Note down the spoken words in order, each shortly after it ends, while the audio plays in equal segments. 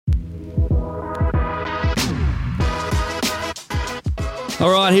All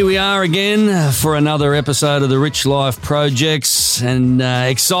right, here we are again for another episode of the Rich Life Projects, and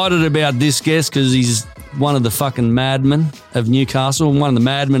excited about this guest because he's one of the fucking madmen of Newcastle, one of the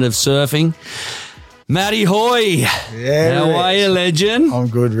madmen of surfing. Matty Hoy. Yeah, how are you, legend? I'm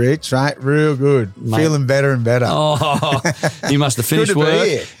good, Rich. Right, real good. Mate. Feeling better and better. Oh, you must have finished Good to be work.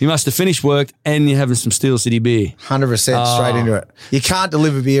 here. You must have finished work, and you're having some Steel City beer. 100% straight into it. You can't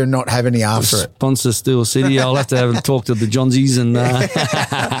deliver beer and not have any after it. Sponsor Steel City. I'll have to have a talk to the Johnsies and.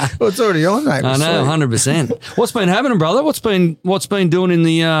 Well, it's already on, mate. I know, 100%. What's been happening, brother? What's been doing in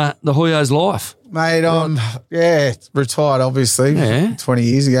the Hoyo's life? Mate, I'm retired, obviously. Yeah. 20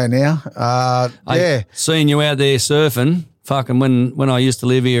 years ago now. Seeing you out there surfing, fucking when I used to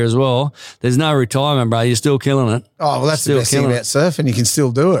live here as well, there's no retirement, bro. You're still killing it. Oh, well, that's Still the best thing killing about surfing. You can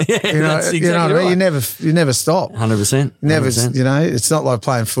still do it. Yeah, that's you know what I exactly mean? right. You never stop. 100%. Never, 100%. you know, it's not like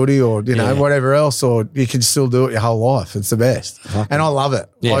playing footy or, Yeah. whatever else, or you can still do it your whole life. It's the best. And I love it.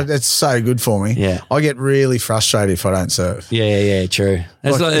 Yeah. It's so good for me. Yeah. I get really frustrated if I don't surf. Yeah, true.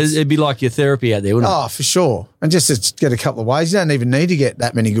 It'd be like your therapy out there, wouldn't it? Oh, for sure. And just to get a couple of waves. You don't even need to get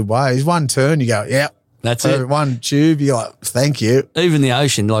that many good waves. One turn, you go, yeah. That's it. One tube, you're like, thank you. Even the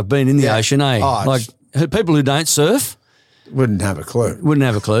ocean, like being in the Yeah. ocean, eh? Oh, like people who don't surf Wouldn't have a clue. wouldn't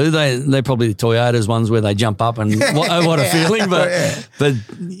have a clue. They probably the Toyotas ones where they jump up and what a feeling. But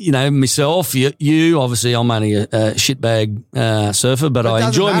you know, myself, you obviously I'm only a shitbag surfer, but I doesn't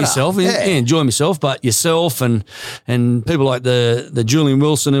enjoy matter. myself. Yeah. Yeah, enjoy myself. But yourself and people like the Julian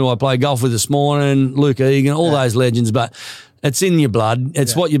Wilson who I played golf with this morning, Luke Egan, all those legends. But it's in your blood.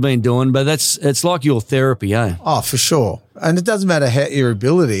 It's what you've been doing. But it's like your therapy, eh? Oh, for sure. And it doesn't matter your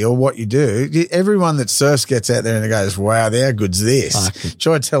ability or what you do. Everyone that surfs gets out there and goes, wow, how good's this?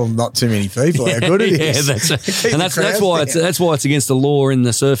 Try to tell them not too many people how good it is. Yeah, that's why it's against the law in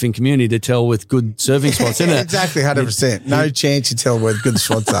the surfing community to tell with good surfing spots, isn't it? Exactly, 100%. No chance you tell where good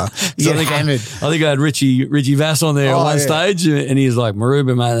spots are. So I think I had Richie Vass on there at one stage, and he was like,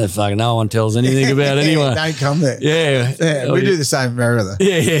 Maruba, mate, fucking no one tells anything about anyone. Don't come there. Yeah. We do the same for everything.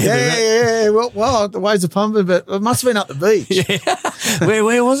 Yeah. Well, the waves are pumping, but it must have been up the beach.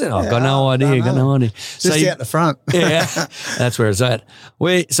 Where was it? I've got no idea. Just out the front. Yeah, that's where it's at.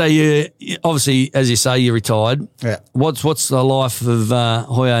 So you obviously, as you say, you're retired. Yeah. What's the life of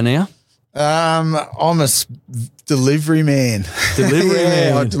Hoyo now? I'm a delivery man.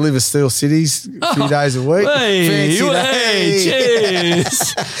 Man. I deliver Steel Cities a few days a week. Hey, Fancy day.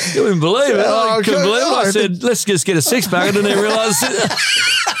 cheers. You wouldn't believe it. Oh, I couldn't believe it. I God. said, let's just get a six-pack. I didn't even realise.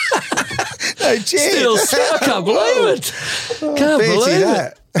 No chance. I can't believe it. Can't fancy believe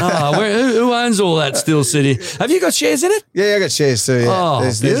that. it. Who owns all that Steel City? Have you got shares in it? Yeah, I got shares too. Yeah. Oh,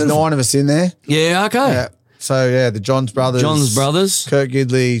 there's beautiful. 9 of us in there. Yeah, okay. Yeah. So, the Johns brothers. Kurt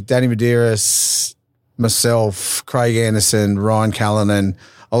Gidley, Danny Medeiros, myself, Craig Anderson, Ryan Callanan,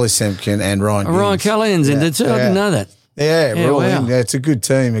 Ollie Semkin, and Ryan Gibbs. Ryan Callahan's in there too. I didn't know that. Yeah, we're all wow. in. Yeah, it's a good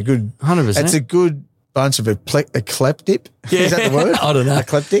team. 100%. It's a good bunch of eclectic. Yeah. Is that the word? I don't know.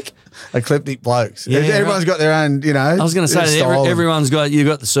 Eclectic blokes. Yeah, Everyone's got their own, I was going to say style. everyone's got the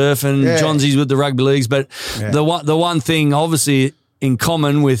surfing, Yeah. Johnsies with the rugby leagues, but the one thing obviously in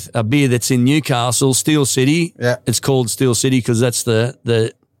common with a beer that's in Newcastle, Steel City. Yeah. It's called Steel City because that's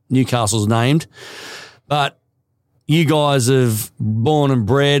the Newcastle's named. But you guys have born and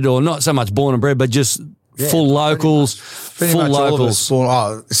bred, or not so much born and bred, but just full locals. Pretty Full much all of locals. us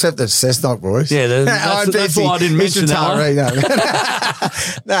born, except the Cessnock boys. Yeah, that's why I didn't mention that.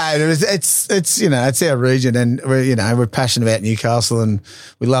 No, it's it's our region, and we're passionate about Newcastle, and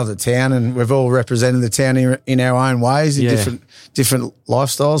we love the town, and we've all represented the town in our own ways in different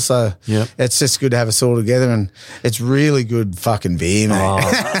lifestyles. So it's just good to have us all together, and it's really good fucking beer, mate.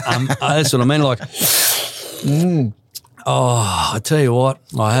 That's what I mean. Like, I tell you what,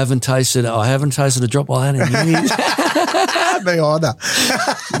 I haven't tasted a drop like that in years. Me either.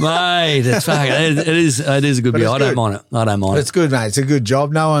 Mate, it's fucking, it is a good beer. I don't mind it. It's good, mate. It's a good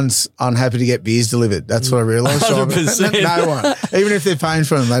job. No one's unhappy to get beers delivered. That's what I realised. 100%. No one. Even if they're paying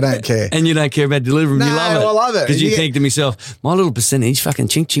for them, they don't care. And you don't care about delivering. No, you love it. I love it. Because you think to myself, my little percentage, fucking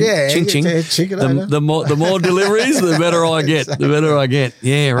chink, chink, chink, chink. Chink it over. The more deliveries, the better I get. The better I get.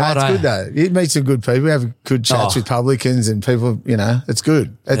 Yeah, right. It's good though. You meet some good people. You have good chats with publicans and people. It's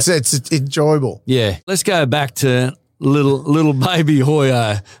good. It's enjoyable. Yeah. Let's go back to little baby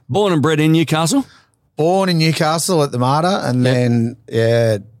Hoyo. Born and bred in Newcastle. Born in Newcastle at the Mater, and then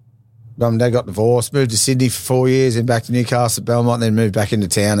mum and dad got divorced. Moved to Sydney for 4 years, and back to Newcastle at Belmont. Then moved back into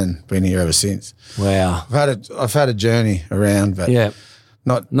town and been here ever since. Wow. I've had a journey around, but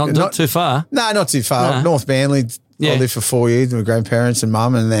not too far. No, not too far. No. North Manly, I lived for 4 years with my grandparents and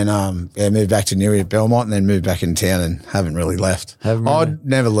mum, and then moved back to Newry at Belmont, and then moved back in town, and haven't really left. I'd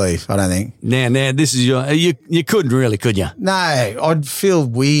never leave, I don't think. Now, this is you couldn't really, could you? No, I'd feel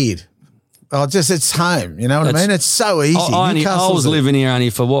weird. It's home, you know what I mean? It's so easy. I was living here only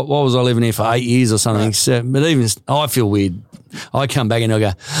for, what was I living here for 8 years or something. Right. So, but even, I feel weird. I come back and I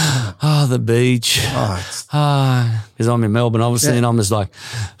go, the beach. Because I'm in Melbourne, obviously, and I'm just like,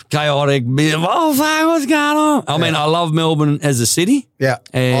 chaotic. Oh, fuck, what's going on? I mean, I love Melbourne as a city. Yeah,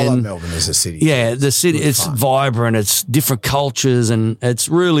 I love Melbourne as a city. Yeah, the city, it's vibrant. It's different cultures, and it's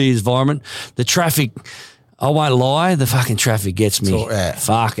really is vibrant. The traffic, I won't lie, the fucking traffic gets me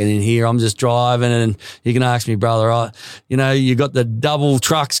fucking in here. I'm just driving, and you can ask me, brother, you got the double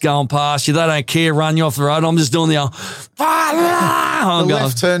trucks going past you. They don't care, run you off the road. I'm just doing the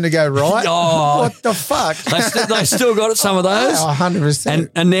left turn to go right. What the fuck? They still got it, some of those.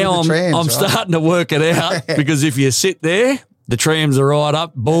 100%. And now I'm starting to work it out because if you sit there, the trams are right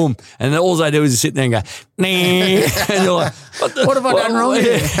up, boom, and all they do is sit there and go, nah, and you're like, what have I done wrong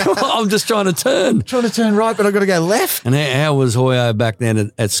here? I'm just trying to turn. Trying to turn right, but I've got to go left. And how was Hoyo back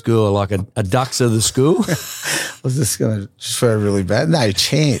then at school? Like a dux of the school? Was this going to swear really bad? No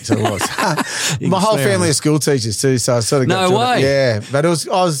chance it was. My whole family are school teachers too, so I sort of got no way. Yeah, but I was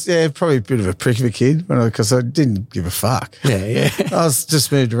probably a bit of a prick of a kid because I didn't give a fuck. Yeah. I was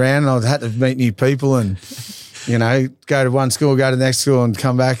just moved around and I had to meet new people and go to one school, go to the next school and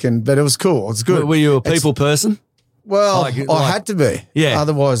come back. But it was cool. It was good. Were you a people person? Well, I had to be. Yeah.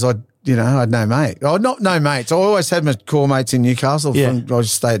 Otherwise, I'd no mate. Oh, not no mates. I always had my core mates in Newcastle. I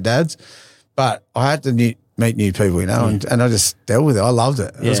just stay at Dad's. But I had to meet new people, and I just dealt with it. I loved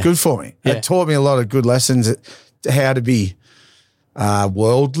it. It was good for me. It taught me a lot of good lessons, how to be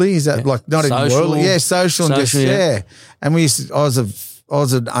worldly. Is that like not social, even worldly? Yeah, social and just, And I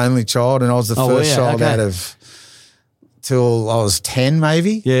was an only child, and I was the first child out of till I was 10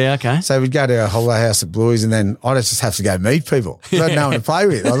 maybe. Yeah, okay. So we'd go to a holiday house at Bluey's, and then I'd just have to go meet people. I had no one to play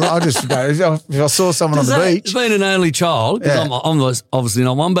with. I'd just go, if I saw someone on the beach. Being an only child, because I'm obviously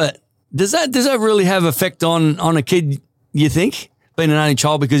not one, but does that really have effect on a kid, you think? Being an only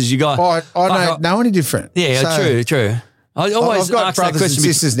child because you got... I don't know any different. Yeah, so, true. I always I've got ask brothers that question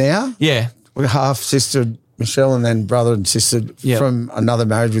and sisters now. Yeah. We're half sister Michelle, and then brother and sister from another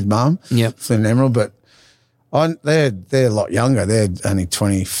marriage with mum. Yep. Flynn and Emerald, but they're a lot younger. They're only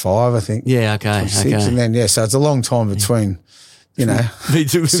 25, I think. Yeah, okay. 26, and then so it's a long time between,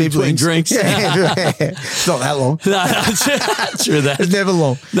 between drinks. Yeah, it's not that long. No, true that. It's never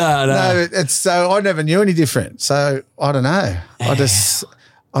long. No. It's so I never knew any different. So I don't know.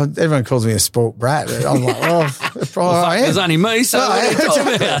 Everyone calls me a spoilt brat. I'm like, I am. There's only me, so what are you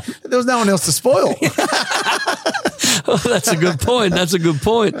talking about? There was no one else to spoil. Well, that's a good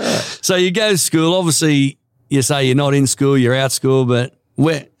point. So you go to school. Obviously, you say you're not in school, you're out school, but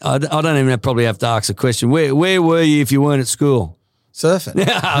where? I don't even probably have to ask a question. Where were you if you weren't at school? Surfing.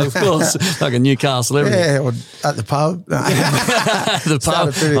 Yeah, of course. Like in Newcastle, everything. Yeah, or at the pub. At the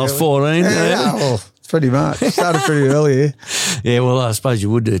pub. I was 14. Pretty much. Started pretty early. Yeah, well, I suppose you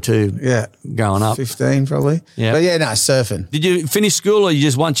would do too. Yeah. Growing up. 15 probably. Yeah. But surfing. Did you finish school or you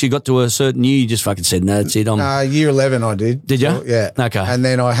just once you got to a certain year, you just fucking said, no, that's it? Year 11 I did. Did you? Yeah. Okay. And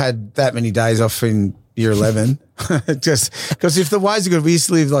then I had that many days off in year 11. Just because if the waves are good, we used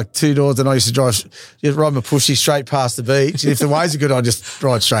to live like 2 doors and I used to ride my pushy straight past the beach. And if the waves are good, I'd just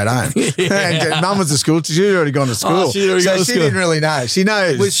ride straight home. And Mum was a school teacher. She'd already gone to school. She'd already gone to school. She didn't really know. She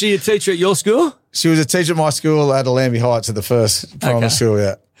knows. Was she a teacher at your school? She was a teacher at my school at Lambie Heights at the first primary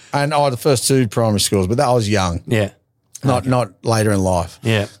school, And the first 2 primary schools, but I was young. Yeah. Not later in life.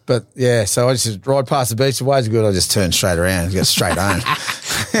 Yeah. But so I just ride past the beach. The waves are good. I just turn straight around and get straight home.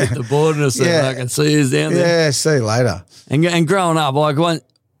 The borderness that I can see is down there. Yeah, see you later. And growing up, like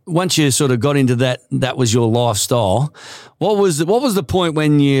once you sort of got into that was your lifestyle. What was the point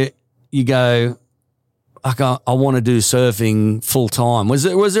when you go, I want to do surfing full time? Was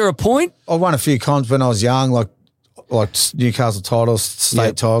there a point? I won a few comps when I was young, like Newcastle titles,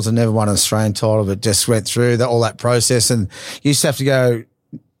 state titles. I never won an Australian title, but just went through all that process. And you used to have to go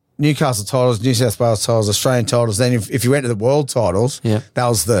Newcastle titles, New South Wales titles, Australian titles. Then if you went to the world titles, that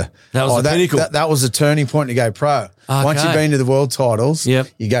was the pinnacle. That was the turning point to go pro. Okay. Once you've been to the world titles, you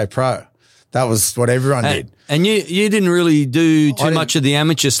go pro. That was what everyone did. And you didn't really do too much of the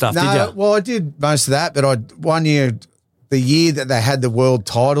amateur stuff, did you? Well, I did most of that, but one year, the year that they had the world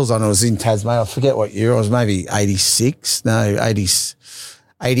titles on, it was in Tasmania. I forget what year. It was maybe 86. No,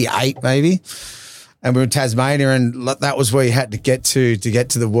 88 maybe. And we were in Tasmania, and that was where you had to get to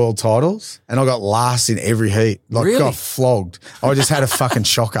the world titles. And I got last in every heat. Really? Got flogged. I just had a fucking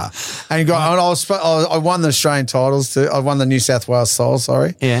shocker. And I won the Australian titles too. I won the New South Wales Styles,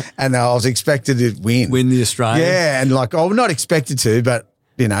 sorry. Yeah. And I was expected to win. Win the Australian. Yeah, and I was not expected to, but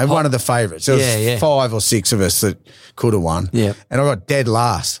one of the favourites. There was 5 or 6 of us that could have won. Yeah. And I got dead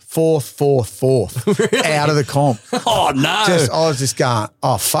last. Fourth. Really? Out of the comp. Oh, no. I was just going,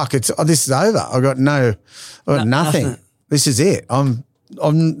 oh, fuck, this is over. I got nothing. This is it. I'm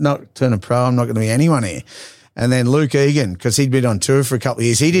not turning pro. I'm not going to be anyone here. And then Luke Egan, because he'd been on tour for a couple of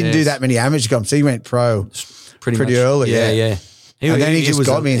years, he didn't do that many amateur comps. He went pro pretty early. Yeah. And then he just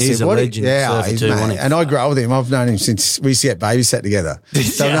got me and said, "What?" And I grew up with him. I've known him since we used to get babysat together.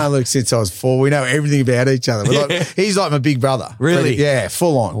 So I've known Luke since I was 4. We know everything about each other. He's like my big brother. Really? Yeah,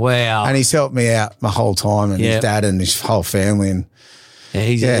 full on. Wow. And he's helped me out my whole time, and his dad and his whole family. And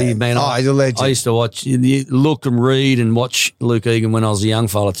he's a legend. I used to look and read and watch Luke Egan when I was a young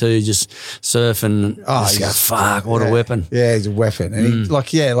fella too, just surfing. Fuck, what a weapon. Yeah, he's a weapon. And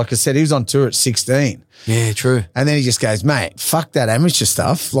like I said, he was on tour at 16. Yeah, true. And then he just goes, mate, fuck that amateur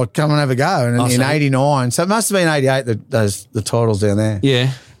stuff. Like, come and have a go. And in 89, so it must have been 88, the titles down there.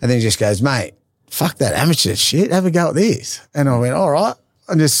 Yeah. And then he just goes, mate, fuck that amateur shit. Have a go at this. And I went, all right.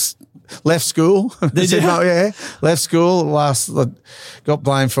 And just left school. Did you? Left school. Got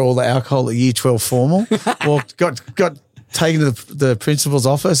blamed for all the alcohol at Year 12 formal. Got taken to the principal's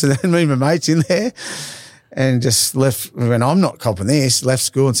office, and then me and my mates in there. And just left. When I'm not copping this, left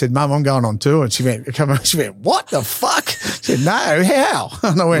school and said, "Mum, I'm going on tour." And she went, "What the fuck?" She said, "No, how?"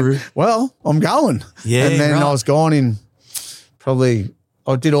 And I went, "Well, I'm going." Yeah, and then I was gone in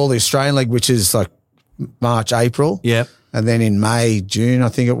I did all the Australian League, which is like March, April. Yep. And then in May, June, I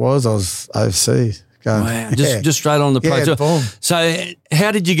think it was, I was overseas. Just straight on the Pro Tour. Boom. So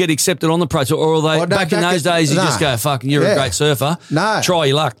how did you get accepted on the Pro Tour? Or were they back in those days? You just go, "Fuck, you're a great surfer." No, try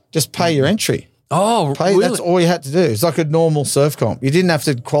your luck. Just pay your entry. Oh, really? That's all you had to do. It's like a normal surf comp. You didn't have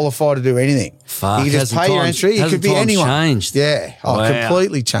to qualify to do anything. Fuck, you could just pay your entry. You could be anyone. Changed. Yeah.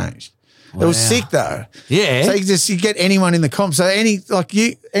 Completely changed. Wow. It was sick though. Yeah. So you get anyone in the comp. So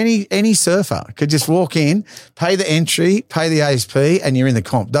any surfer could just walk in, pay the entry, pay the ASP, and you're in the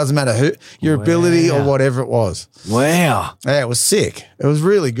comp. Doesn't matter who, your ability or whatever it was. Wow. Yeah, it was sick. It was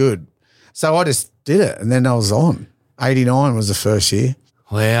really good. So I just did it, and then I was on. 89 was the first year.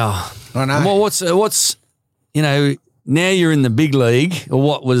 Wow. I know. Well, what's now you're in the big league, or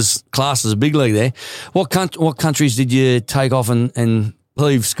what was classed as a big league there. What countries did you take off and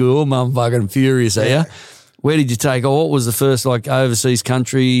leave school? I'm fucking furious at you. Where did you take off? What was the first overseas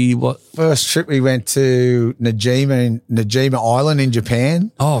country? What first trip we went to Najima Island in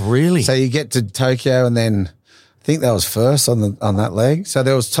Japan. Oh, really? So you get to Tokyo, and then I think that was first on that leg. So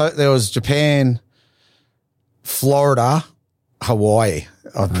there was Japan, Florida, Hawaii.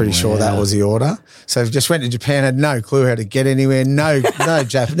 I'm pretty sure that was the order. So just went to Japan, had no clue how to get anywhere. No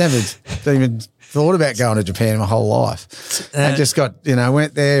Japan, never even thought about going to Japan my whole life. And just got,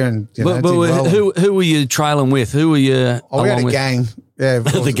 went there and, but who were you trailing with? Who were you? We had a gang. Yeah.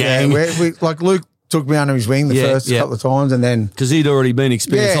 The gang. Yeah, Luke took me under his wing the first couple of times, and then. Because he'd already been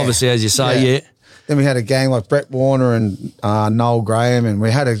experienced, obviously, as you say, Then we had a gang like Brett Warner and Noel Graham, and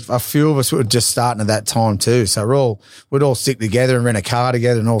we had a few of us who were just starting at that time too. So we'd all stick together and rent a car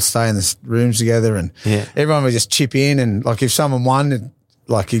together and all stay in the rooms together, and everyone would just chip in, and like if someone won,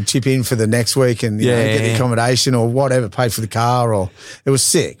 like you'd chip in for the next week and get the accommodation or whatever, pay for the car, or it was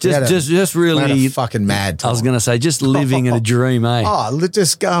sick. Just really fucking mad time. I was going to say, just living in a dream, eh? We're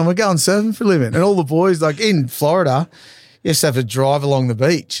going surfing for a living, and all the boys like in Florida. You used to have to drive along the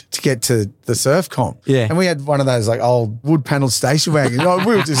beach to get to the surf comp. Yeah. And we had one of those like old wood panelled station wagons.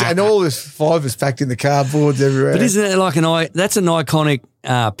 We were just, and all this 5 of us packed in the car, boards everywhere. But isn't it like that's an iconic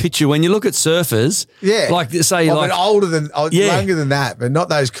picture when you look at surfers? Yeah. Like say younger than that, but not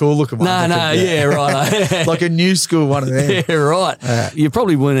those cool looking ones. Right. Like a new school one of them. Yeah, right. You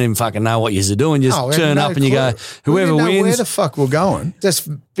probably wouldn't even fucking know what you're doing. Just turn up and you go, whoever wins. Where the fuck we're going. Just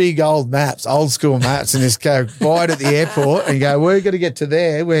big old maps, old school maps, and just go buy it at the airport and go, we're going to get to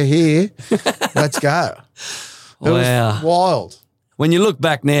there. We're here. Let's go. It was wild. When you look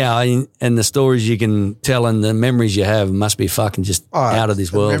back now and the stories you can tell and the memories you have must be fucking just out of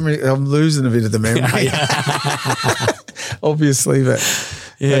this world. I'm losing a bit of the memory. Obviously, but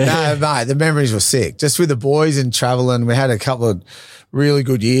no, mate, the memories were sick. Just with the boys and traveling, we had a couple of really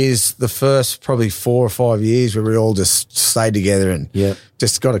good years. The first probably 4 or 5 years where we all just stayed together and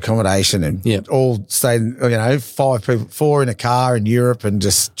just got accommodation and all stayed, 5 people, 4 in a car in Europe and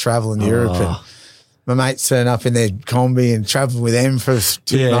just traveling Europe. And my mates turned up in their combi and traveled with them for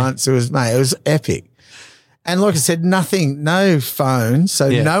 2 months. It was epic. And like I said, nothing, no phone, so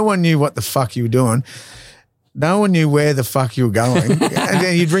no one knew what the fuck you were doing. No one knew where the fuck you were going. And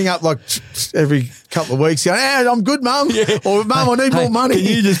then you'd ring up like every couple of weeks going, hey, I'm good, Mum. Yeah. Or, Mum, I need more money. Can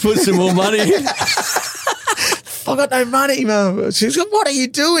you just put some more money in? I got no money, Mum. She was like, what are you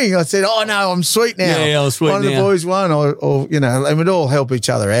doing? I said, oh, no, I'm sweet now. Yeah, I'm sweet now. One of the boys won or, you know, and we'd all help each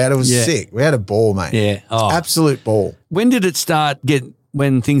other out. It was sick. We had a ball, mate. Yeah. Oh. Absolute ball. When did it start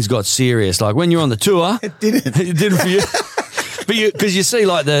when things got serious? Like when you're on the tour? It didn't. It didn't for you? Because you see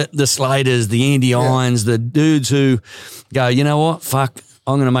like the Slaters, the Andy Irons, the dudes who go, you know what, fuck,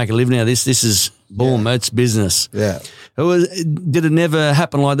 I'm going to make a living out of this. This is, boom, it's business. Yeah. Did it never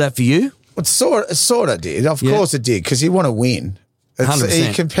happen like that for you? It sort of did. Of course it did, because you want to win. It's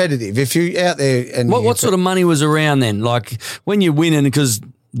 100%. Competitive. If you're out there and what sort of money was around then? Like when you're winning, because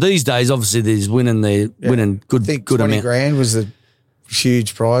these days obviously there's winning good. I think good 20 amount. grand was a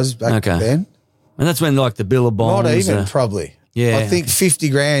huge prize back then. And that's when like the Billabong. Not even probably. Yeah. I think 50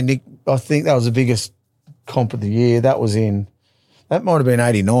 grand. Nick, I think that was the biggest comp of the year. That might have been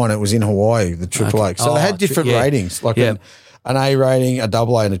 89. It was in Hawaii, the Triple A. So they had different ratings, like an A rating, a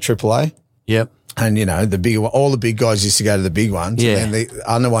double A, and a Triple A. Yep. And you know all the big guys used to go to the big ones. Yeah. And then the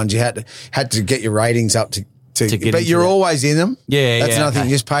other ones you had to get your ratings up to get but you're always in them. Yeah, that's another thing.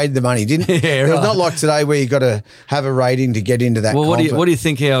 You just paid the money, didn't? Yeah, It's not like today where you got to have a rating to get into that. Well, what do you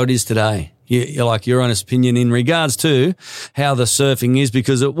think how it is today? You're like your honest opinion in regards to how the surfing is,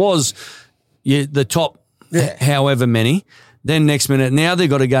 because it was the top, however many. Then next minute, now they've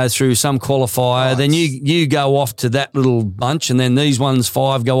got to go through some qualifier. Then you go off to that little bunch, and then these ones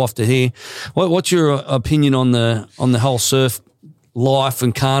 5 go off to here. What's your opinion on the whole surf life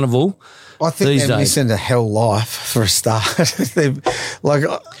and carnival? I think they're missing a hell life for a start. I'm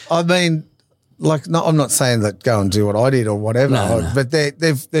not saying that go and do what I did or whatever, No. but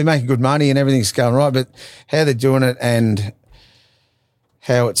they're making good money and everything's going right. But how they're doing it and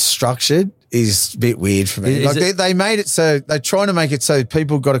how it's structured is a bit weird for me. They made it so they're trying to make it so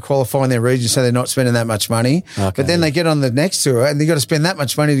people got to qualify in their region, so they're not spending that much money. Okay, but then they get on the next tour and they got to spend that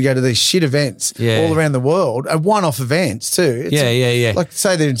much money to go to these shit events all around the world, and one-off events too. Like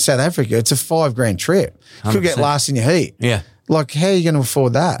say they're in South Africa, it's a $5,000 trip. You could get last in your heat. Yeah. Like how are you going to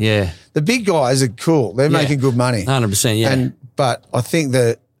afford that? Yeah. The big guys are cool. They're making good money. 100%. Yeah. But I think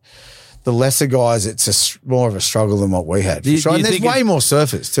that the lesser guys, it's more of a struggle than what we had. And there's way more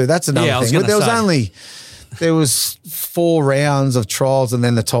surfers too. That's another thing. There was 4 rounds of trials and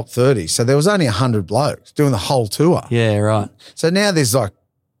then the top 30. So there was only 100 blokes doing the whole tour. Yeah, right. So now there's like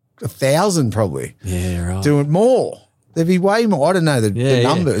 1,000 probably. Yeah, right. Doing more. There'd be way more. I don't know the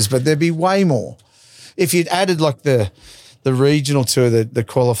numbers, but there'd be way more. If you'd added like the regional tour, the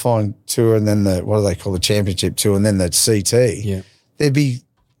qualifying tour, and then the championship tour, and then the CT, there'd be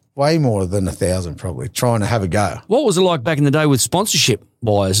way more than 1,000 probably trying to have a go. What was it like back in the day with sponsorship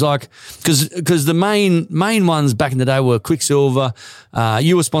wise? Like, because the main ones back in the day were Quicksilver.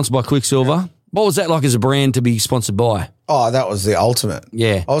 You were sponsored by Quicksilver. What was that like as a brand to be sponsored by? Oh, that was the ultimate.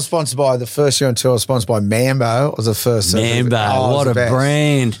 Yeah. I was sponsored by the first year on tour. I was sponsored by Mambo. I was the first. Mambo, what a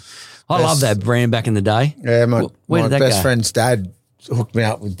brand. I love that brand back in the day. Yeah, my best friend's dad hooked me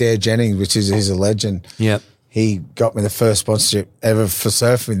up with Dare Jennings, he's a legend. Yep. He got me the first sponsorship ever for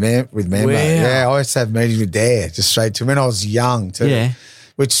surfing with Mambo. Wow. Yeah, I used to have meetings with Dare just straight to when I was young too,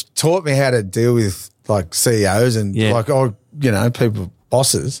 which taught me how to deal with like CEOs and people,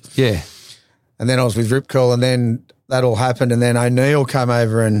 bosses. Yeah. And then I was with Rip Curl, and then that all happened, and then O'Neill came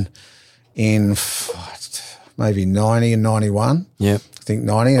over in maybe 90 and 91. Yep. I think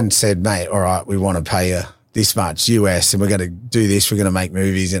 90, and said, mate, all right, we want to pay you this much US and we're going to do this, we're going to make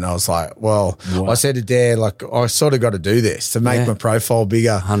movies. And I was like, well, I said to Dare, like, I sort of got to do this to make my profile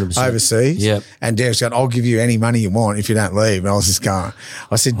bigger 100%. Overseas. Yep. And Dare's going, I'll give you any money you want if you don't leave. And I was just going,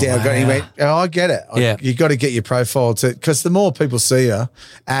 I said, Dare, he went, oh, I get it. You got to get your profile to, because the more people see you,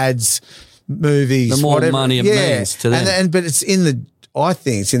 ads, movies, the more whatever, money it means to them. But it's I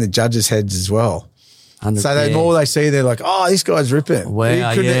think it's in the judges' heads as well. So the more they see, they're like, oh, this guy's ripping. Wow,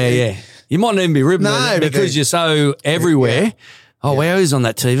 yeah. You might not even be ripping because you're so everywhere. Yeah. Oh, wow, he's on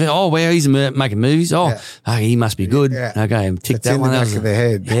that TV. Oh, wow, he's making movies. Oh, he must be good. Yeah. Okay, tick that one. That's in the back of their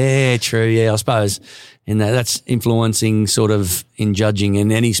head. Yeah, true. Yeah, I suppose. And that's influencing sort of in judging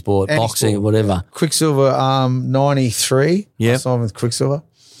in any sport, boxing or whatever. Quicksilver, 93. Yeah. I signed with Quicksilver,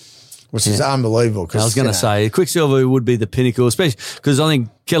 which is unbelievable. I was going to say, Quicksilver would be the pinnacle, especially because I think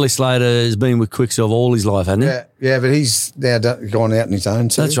Kelly Slater has been with Quicksilver all his life, hasn't he? Yeah, but he's now gone out on his own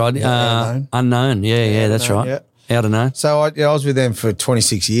too. That's right. Unknown. Yeah, that's right. Out of nowhere. So I was with them for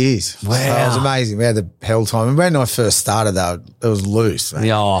 26 years. Wow. So it was amazing. We had the hell time. And when I first started, though, it was loose. Man.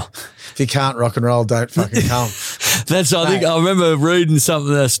 Yeah. If you can't rock and roll, don't fucking come. I think I remember reading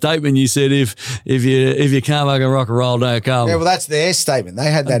a statement you said, if you can't fucking rock and roll, don't come. Yeah, well, that's their statement.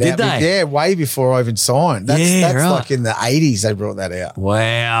 They had that Did out. they? Yeah, way before I even signed. That's right. like in the 80s they brought that out.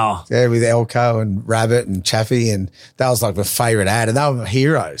 Wow. Yeah, with Elko and Rabbit and Chaffee, and that was like my favourite ad, and they were my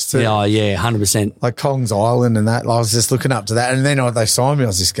heroes too. Yeah, 100%. Like Kong's Island and that. I was just looking up to that, and then they signed me. I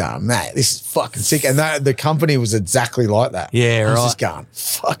was just going, mate, this is fucking sick. And the company was exactly like that. Yeah, I was right. just going,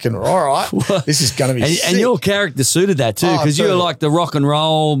 fucking all right. This is going to be sick. And your character suited that too, because you were like the rock and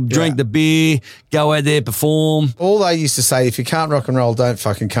roll, drink the beer, go out there, perform. All they used to say, if you can't rock and roll, don't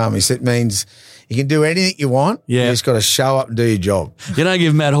fucking come. It means you can do anything you want. Yeah. You just got to show up and do your job. You don't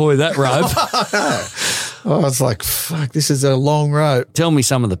give Matt Hoy that rope. I was like, fuck, this is a long rope. Tell me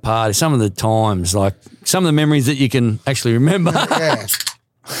some of the parties, some of the times, like some of the memories that you can actually remember. Yeah.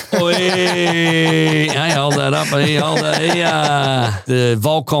 Hey, hold that up. Hey, hold that. The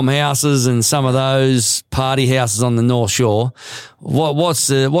Volcom houses and some of those party houses on the North Shore. What's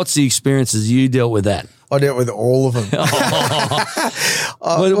the experiences you dealt with that? I dealt with all of them.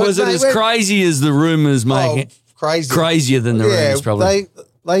 Was it as crazy as the rumours make it? Crazy. Crazier than the rumours, probably.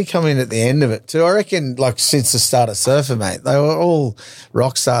 They come in at the end of it too. I reckon, like since the start of surfing, mate, they were all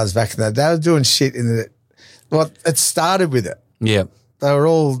rock stars back in the day. They were doing shit it started with it. Yeah. They were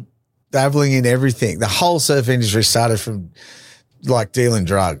all dabbling in everything. The whole surf industry started from like dealing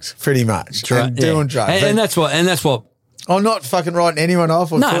drugs, pretty much, and doing drugs. And that's what. I'm not fucking writing anyone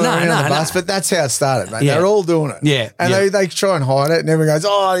off or putting anyone on the bus, but that's how it started, mate. Yeah. They're all doing it. Yeah. And they try and hide it, and everyone goes,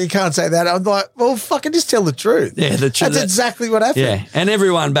 oh, you can't say that. I'm like, well, fucking just tell the truth. Yeah, the truth. That's exactly what happened. Yeah. And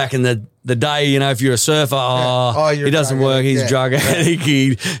everyone back in the day, you know, if you're a surfer, he doesn't work, he's a drug addict,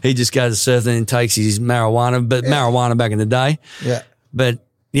 he just goes surfing and takes his marijuana, but marijuana back in the day. Yeah. But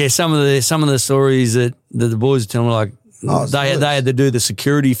yeah, some of the stories that the boys are telling me, like they had to do the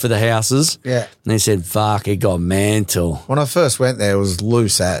security for the houses. Yeah. And they said, fuck, it got mental. When I first went there, it was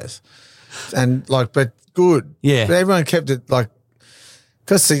loose as. And but good. Yeah. But everyone kept it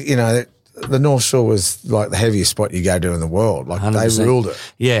because, you know, the North Shore was like the heaviest spot you go to in the world. Like 100%. They ruled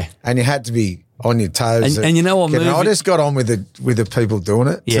it. Yeah. And you had to be on your toes. And you know what? I just got on with the people doing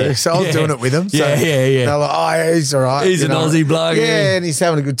it. Yeah. Too. So I was doing it with them. So yeah. They're like, oh, he's all right. He's an Aussie bloke. Yeah, and he's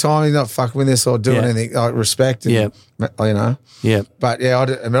having a good time. He's not fucking with us or doing anything. Like respect. And, you know. Yeah. But yeah,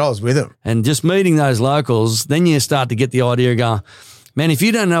 I was with him. And just meeting those locals, then you start to get the idea of going, man, if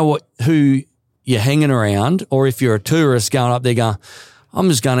you don't know who you're hanging around, or if you're a tourist going up there going, I'm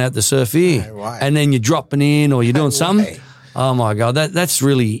just going out to surf here. No way. And then you're dropping in or you're doing something. Oh my God, that's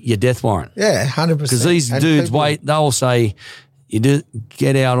really your death warrant. Yeah, 100%. Because these dudes they'll say,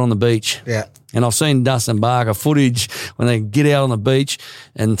 get out on the beach. Yeah. And I've seen Dustin Barker footage when they get out on the beach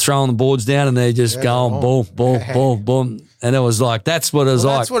and throwing the boards down and they're just going boom, boom, boom, boom. And it was like, that's what it was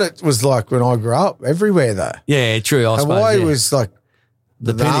like. That's what it was like when I grew up, everywhere though. Yeah, true. Hawaii was like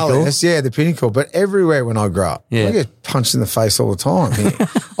the pinnacle. Yeah, the pinnacle. But everywhere when I grew up, I get punched in the face all the time.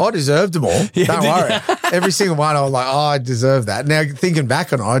 I deserved them all. Don't worry. Every single one, I was like, I deserve that. Now, thinking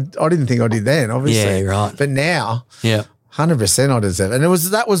back on it, I didn't think I did then, obviously. Yeah, right. But now, 100% I deserve it. And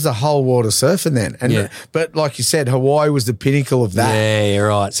that was the whole world of surfing then. And but like you said, Hawaii was the pinnacle of that. Yeah, you're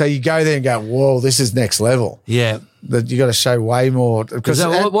right. So you go there and go, whoa, this is next level. Yeah. That you got to show way more. Because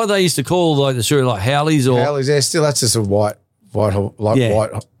what they used to call like the sure like Howleys or Howleys, still that's just a white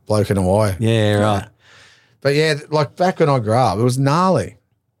bloke in Hawaii. Yeah, right. But yeah, like back when I grew up, it was gnarly.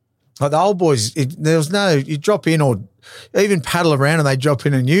 Like the old boys, there was you drop in or even paddle around and they drop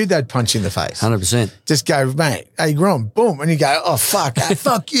in and they'd punch you in the face. 100%. Just go, mate, how you growing? Boom. And you go, oh, fuck,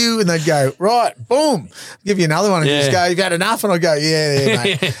 fuck you. And they'd go, right, boom. Give you another one and you just go, you've had enough? And I go, yeah,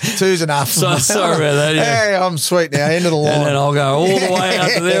 mate, two's enough. So sorry about that. Yeah. Hey, I'm sweet now, end of the line. And then I'll go all the way out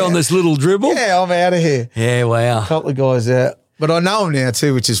to there on this little dribble. Yeah, I'm out of here. Yeah, wow. A couple of guys out. But I know them now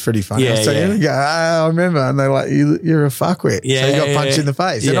too, which is pretty funny. Yeah, I go, I remember. And they're like, you're a fuckwit. Yeah, so you got punched in the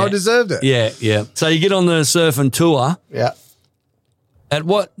face. And I deserved it. Yeah, yeah. So you get on the surfing tour. Yeah. At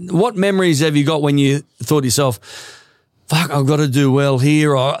what memories have you got when you thought to yourself, fuck, I've got to do well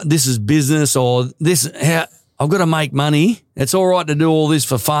here, or this is business, or I've got to make money. It's all right to do all this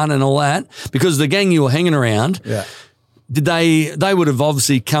for fun and all that. Because the gang you were hanging around, did they would have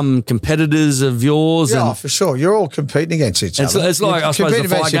obviously come competitors of yours? Yeah, for sure. You're all competing against each other. It's like, I suppose, the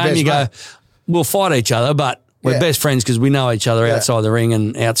fight game, you go, we'll fight each other, but we're best friends because we know each other outside the ring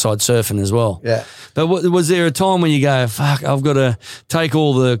and outside surfing as well. Yeah. But was there a time when you go, fuck, I've got to take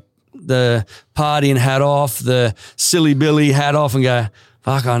all the partying hat off, the silly Billy hat off and go,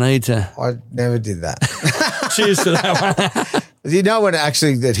 fuck, I need to. I never did that. cheers to that one. You know when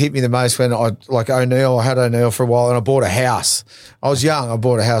that hit me the most when I had O'Neill for a while and I bought a house. I was young. I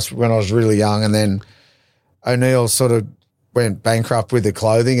bought a house when I was really young, and then O'Neill sort of went bankrupt with the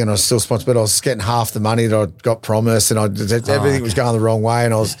clothing, and I was still sponsored, but I was getting half the money that I got promised, and everything was going the wrong way,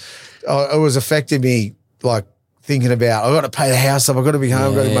 and it was affecting me, like thinking about I got to pay the house up, I got to be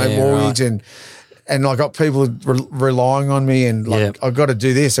home, I got to make mortgage, right. and I got people relying on me, and like I got to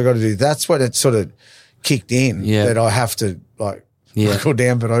do this, I got to do. That's when it sort of kicked in that I have to go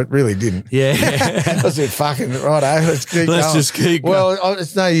down, but I really didn't. Yeah. I was fucking, righto, let's keep going. Just keep going. Well,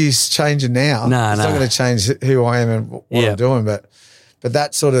 it's no use changing now. No, it's not going to change who I am and what I'm doing, but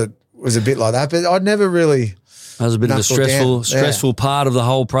that sort of was a bit like that. But I'd never really. That was a bit of a stressful part of the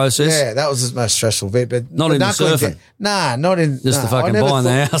whole process. Yeah, that was the most stressful bit. But not in the surfing. Not in. Just the fucking buying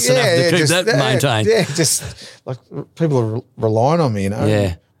the house and have to keep that maintained. Yeah, just like people are relying on me,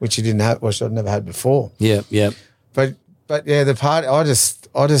 Yeah. Which you didn't have, which I'd never had before. Yeah. But yeah, the party, I just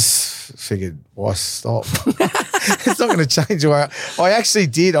figured, why stop? It's not going to change the way I actually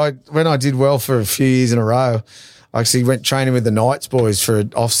did. When I did well for a few years in a row, I actually went training with the Knights boys for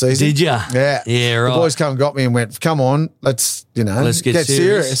an off season. Did you? Yeah. Yeah, right. The boys come and got me and went, come on, let's get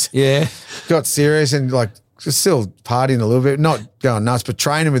serious. Yeah. Got serious and like still partying a little bit, not going nuts, but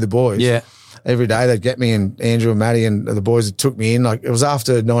training with the boys. Yeah. Every day they'd get me, and Andrew and Matty and the boys that took me in. Like it was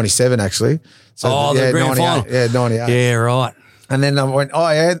after 97 actually. So the grand final. Yeah, 98. Yeah, right. And then I went,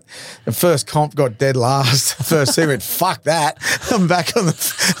 the first comp got dead last. First he went, fuck that. I'm back on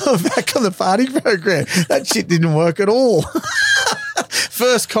the party program. That shit didn't work at all.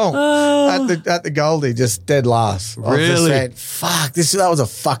 First comp at the Goldie, just dead last. Really? I just said, fuck, that was a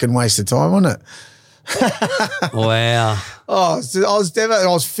fucking waste of time, wasn't it? Wow. Oh, so I was devastated.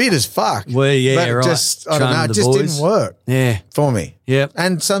 I was fit as fuck. Well, yeah, but right. Just, I don't know, it just didn't work. Yeah. For me. Yep.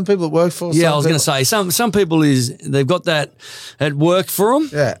 And some people it worked for. Yeah, I was going to say, some people they've got that, it worked for them.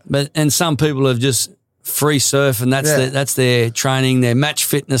 Yeah. And some people have just free surf, and that's their training, their match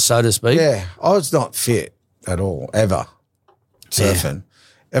fitness, so to speak. Yeah. I was not fit at all, ever, surfing.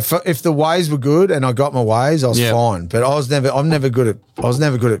 Yeah. If the waves were good and I got my waves, I was fine. But I'm never good at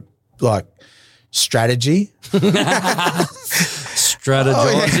like strategy.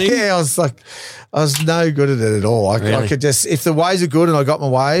 Strategizing. I was no good at it at all. I could just, if the waves are good and I got my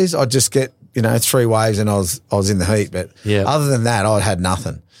waves, I'd just get 3 waves and I was in the heat. But other than that, I had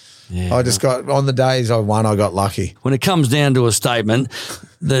nothing. Yeah, I just got, on the days I won, I got lucky. When it comes down to a statement,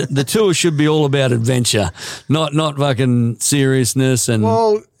 the tour should be all about adventure, not fucking seriousness. And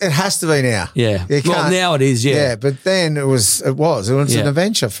well, it has to be now. Yeah. Well, now it is, Yeah, but then it was an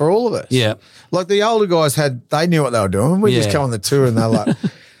adventure for all of us. Yeah. Like the older guys they knew what they were doing. We just come on the tour and they were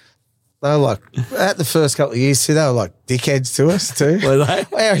like, at the first couple of years too, they were like dickheads to us too. Were they?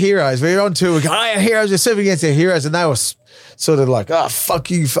 Our heroes. We were on tour, we go, our heroes, we're serving against our heroes, and they were sort of like, oh,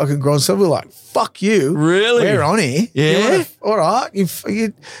 fuck you, fucking Gron. So we're like, fuck you. Really? We're on here. Yeah. All right. You,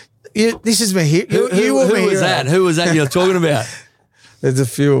 this is my hero. Who was that? Who was that you're talking about? There's a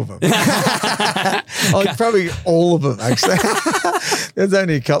few of them. Probably all of them, actually. There's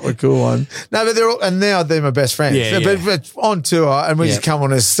only a couple of cool ones. No, but now they're my best friends. Yeah, but on tour, and we just come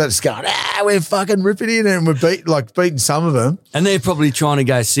on and start going, we're fucking ripping in, and we're beating some of them. And they're probably trying to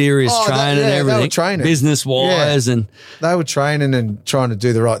go serious training and everything. They were training. Business-wise. And they were training and trying to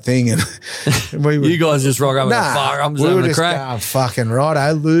do the right thing. And you guys just rock up and fuck, I'm just having a crack. Going, fucking right.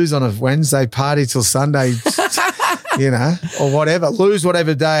 I lose on a Wednesday, party till Sunday. Or whatever, lose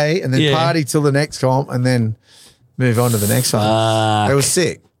whatever day and then party till the next comp and then move on to the next one. It was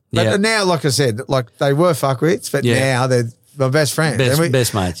sick. But now, like I said, like they were fuckwits, but now they're my best friends.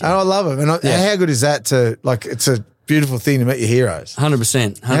 Best mates. And I love them. And how good is that it's a beautiful thing to meet your heroes.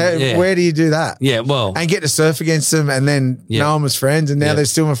 100%. Where do you do that? Yeah, well. And get to surf against them and then know them as friends and now they're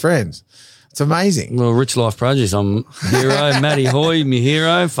still my friends. It's amazing. Well, Rich Life Projects. I'm hero, Matty Hoy, my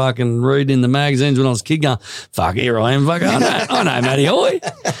hero. Fucking reading the magazines when I was a kid going, fuck, here I am. Fuck, I know Matty Hoy.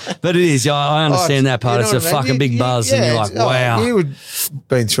 But it is, I understand that part. It's a fucking big buzz and you're like, wow. You would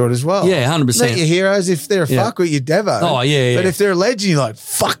been through it as well. Yeah, 100%. Let your heroes, if they're a fuckwit, you devo. Oh, yeah. But if they're a legend, you're like,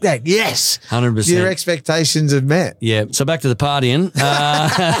 fuck that, yes. 100%. Your expectations are met. Yeah, so back to the partying.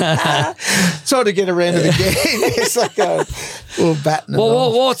 Trying to get around it again. It's like a little batting.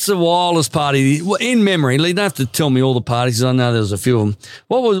 Well, what's the wildest party in memory? You don't have to tell me all the parties. I know there was a few of them.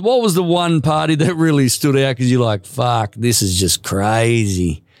 What was the one party that really stood out because you're like, fuck, this is just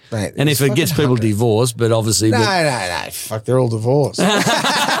crazy? Mate, and if it gets people divorced, but obviously... No. Fuck, they're all divorced.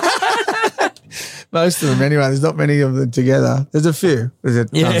 Most of them anyway. There's not many of them together. There's a few. And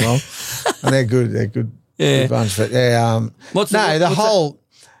they're good. They're good. Yeah. Good bunch. But the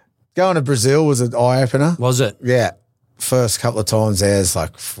Going to Brazil was an eye opener. Was it? Yeah. First couple of times there's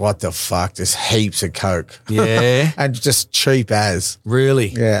like, what the fuck? There's heaps of Coke. Yeah. And just cheap as. Really?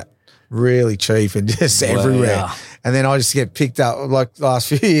 Yeah. Really cheap and just everywhere. And then I just get picked up like last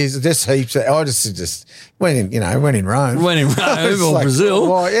few years, just heaps. I just went in, went in Rome. Went in Rome or Brazil.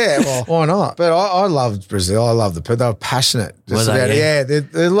 Well, why not? But I loved Brazil. I loved the people. They were passionate. Just were they? Yeah.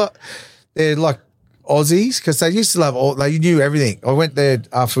 They're like Aussies because they used to love they knew everything. I went there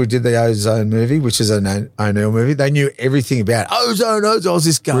after we did the Ozone movie, which is an O'Neill movie. They knew everything about Ozone,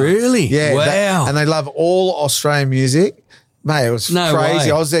 this guy. Really? Yeah. Wow. And they love all Australian music. Mate, it was crazy.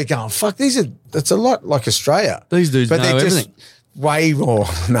 Way. I was there going, fuck, it's a lot like Australia. These dudes but know they're everything. Just way more.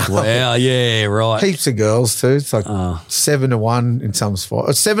 No. Wow, yeah, right. Heaps of girls too. It's like 7-1 in some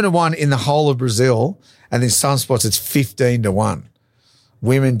spots. It's 7-1 in the whole of Brazil, and in some spots it's 15-1.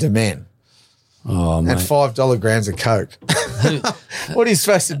 Women to men. Oh, mate. And $5 grams of Coke. What are you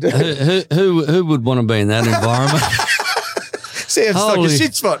supposed to do? Who would want to be in that environment? See, it's like a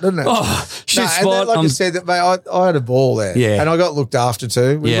shit spot, doesn't it? Oh, shit spot. And like I said, that, mate, I had a ball there. Yeah. And I got looked after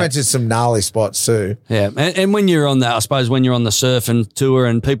too. We went to some gnarly spots too. Yeah. And when you're on that, I suppose when you're on the surfing tour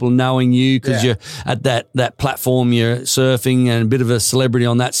and people knowing you because you're at that platform, you're surfing and a bit of a celebrity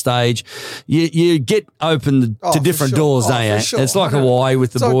on that stage, you get open to different doors, don't you? Sure. It's like Hawaii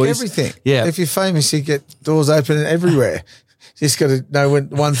with the boys. Like everything. Yeah. If you're famous, you get doors open everywhere. You just got to know when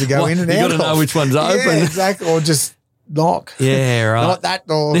ones to go in and out. You got to know which one's open. Yeah, exactly. Or just knock. Yeah, right. Not that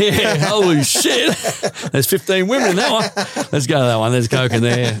door. Yeah, holy shit. There's 15 women in that one. Let's go to that one. There's Coke in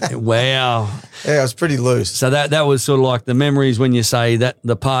there. Wow. Yeah, it was pretty loose. So that was sort of like the memories when you say that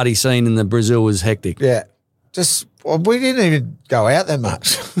the party scene in the Brazil was hectic. Yeah. We didn't even go out that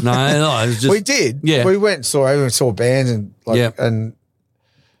much. No, it was just. We did. Yeah. We went and saw bands and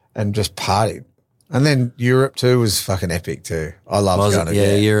and just partied. And then Europe too was fucking epic too. I loved going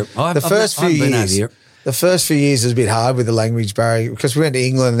to Europe. The first few years was a bit hard with the language barrier because we went to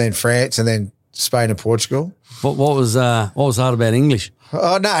England and then France and then Spain and Portugal. What was hard about English?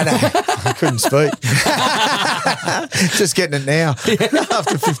 Oh no, I couldn't speak. Just getting it now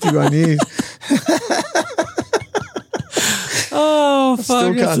after 51 years. Oh, fuck!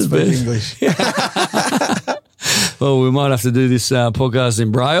 Still can't speak English. Well, we might have to do this podcast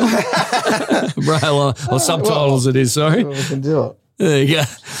in Braille. Braille or subtitles it is, sorry. Well, we can do it. There you go.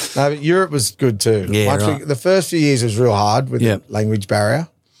 No, but Europe was good too. Yeah, right. The first few years was real hard with the language barrier.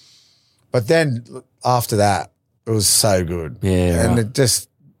 But then after that, it was so good. Yeah, and it just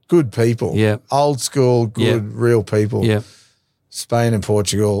good people. Yeah. Old school, good, real people. Yeah. Spain and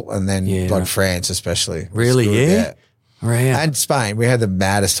Portugal and then France especially. Really, yeah? Right. And Spain. We had the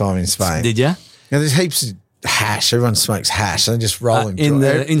maddest time in Spain. Did you? There's heaps of hash. Everyone smokes hash. They just roll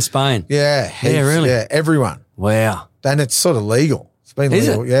in Spain. Yeah. Heaps, yeah, really? Yeah, everyone. Wow. And it's sort of legal. It's been Is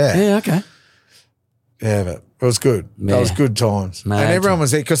legal. it? Yeah. Yeah, okay. Yeah, but it was good. That was good times. And everyone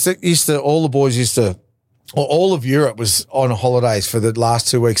was there because all the boys used to, or all of Europe was on holidays for the last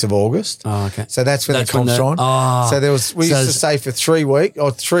 2 weeks of August. Oh, okay. So that's when the comps are on. Oh, so we used to stay for 3 weeks or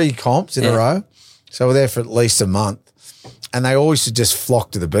 3 comps in a row. So we're there for at least a month. And they always would just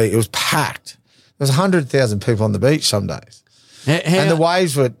flock to the beach. It was packed. There was 100,000 people on the beach some days. And the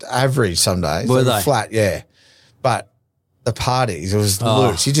waves were average some days. Were they? Flat, yeah. But the parties, it was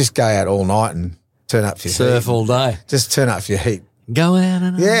loose. You just go out all night and turn up for your surf heat. all day. Just turn up for your heat. Go out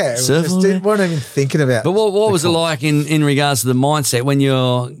and surf all day. Weren't even thinking about. But what was it like in regards to the mindset when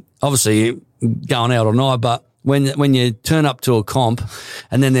you're obviously going out all night, but when you turn up to a comp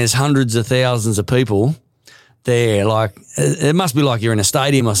and then there's hundreds of thousands of people there, like it must be like you're in a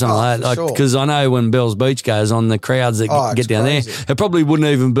stadium or something like that. Because I know when Bells Beach goes on, the crowds that get down crazy. there, it probably wouldn't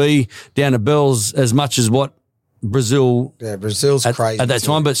even be down to Bells as much as what Brazil. Yeah, Brazil's crazy at that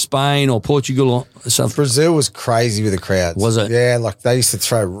time, but Spain or Portugal or something. Brazil was crazy with the crowds. Was it? Yeah, like they used to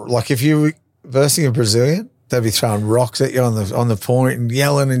throw, like if you were versing a Brazilian, they'd be throwing rocks at you on the point and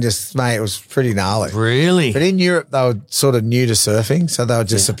yelling and just, mate, it was pretty gnarly. Really? But in Europe, they were sort of new to surfing, so they were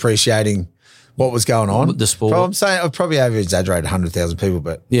just appreciating what was going on. The sport. But I'm saying I probably over-exaggerated 100,000 people,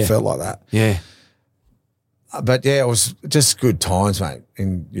 but it felt like that. Yeah. But yeah, it was just good times, mate,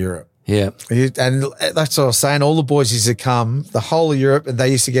 in Europe. Yeah. And that's what I was saying. All the boys used to come, the whole of Europe, and they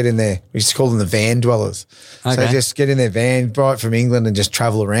used to get in there. We used to call them the van dwellers. Okay. So just get in their van right from England and just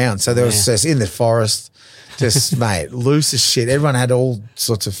travel around. So there was just in the forest, just, mate, loose as shit. Everyone had all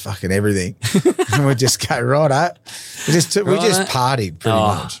sorts of fucking everything. And we'd just go, right. We just partied pretty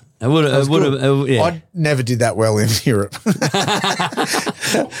much. I never did that well in Europe.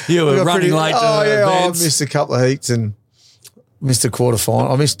 You were running late. I missed a couple of heats and missed a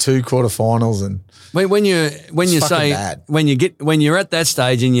quarterfinal. I missed 2 quarterfinals, and when you're at that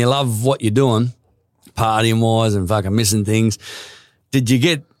stage and you love what you're doing, partying wise and fucking missing things, did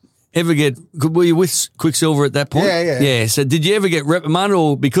you were you with Quicksilver at that point? Yeah. So did you ever get reprimanded,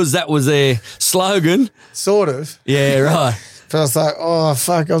 or because that was their slogan? Sort of. Yeah, right. But I was like, oh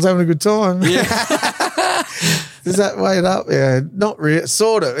fuck, I was having a good time. Yeah. Does that weigh it up? Yeah, not really.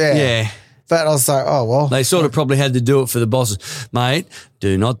 Sort of. Yeah. Yeah. But I was like, oh well. They sort of probably had to do it for the bosses, mate.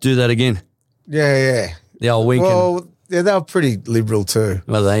 Do not do that again. Yeah. The old winking. Well, yeah, they were pretty liberal too.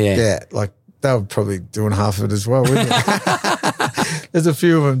 Well, Yeah, like they were probably doing half of it as well, wouldn't it? There's a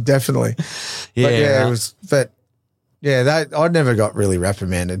few of them definitely. Yeah, but yeah, right. it was. But yeah, I never got really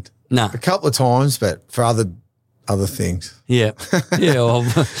reprimanded. No. A couple of times, but for other things. Yeah. Yeah. Well, in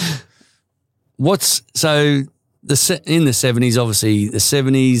the 70s, obviously the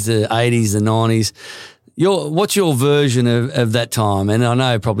 70s, the 80s, the 90s, what's your version of that time? And I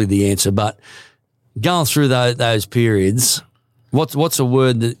know probably the answer, but going through those periods, what's a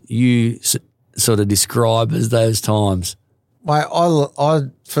word that you sort of describe as those times?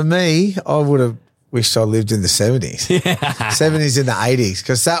 For me, I would have wished I lived in the 70s. Yeah. 70s and the 80s,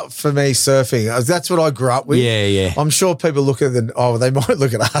 because that, for me, surfing, that's what I grew up with. Yeah. I'm sure people look at they might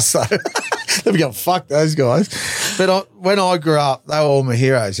look at us, though. They'll be going, fuck those guys. But when I grew up, they were all my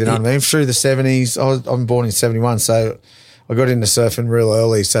heroes, you know what I mean? Through the 70s, I'm born in 71, so I got into surfing real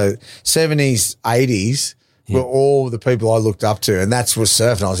early. So 70s, 80s were all the people I looked up to, and that's was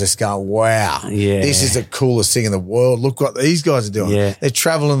surfing. I was just going, wow, this is the coolest thing in the world. Look what these guys are doing. Yeah. They're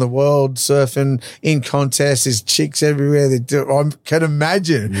traveling the world, surfing, in contests. There's chicks everywhere. I can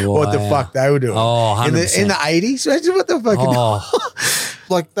imagine what the fuck they were doing. Oh, 100%. In the 80s, imagine what the fucking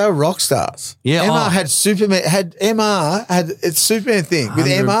like they were rock stars. Yeah, MR had Superman. MR had its Superman thing with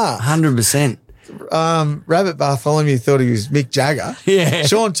MR. 100%. Rabbit Bartholomew thought he was Mick Jagger. Yeah.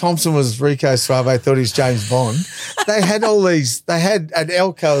 Sean Thompson was Rico Suave, thought he was James Bond. They had all these. They had an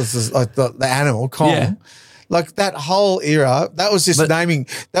Elko was like the animal, Kong. Yeah. Like that whole era. That was just naming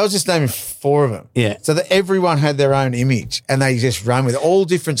 4 of them. Yeah. So that everyone had their own image, and they just run with all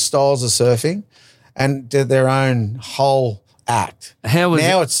different styles of surfing, and did their own whole act.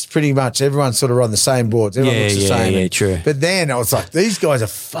 It's pretty much everyone's sort of on the same boards. Everyone looks the same. Yeah, true. But then I was like, these guys are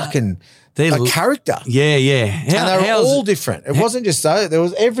fucking a character. Yeah. And they were all different. It wasn't just so. There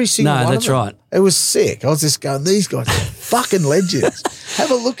was every single one of them. Right. It was sick. I was just going, these guys are fucking legends.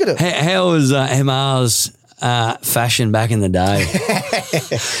 Have a look at it. How was MR's fashion back in the day?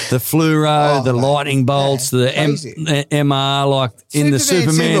 The fluoro, the lightning bolts, the MR, like in the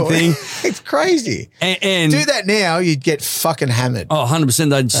Superman thing. It's crazy. And do that now, you'd get fucking hammered. Oh, 100%.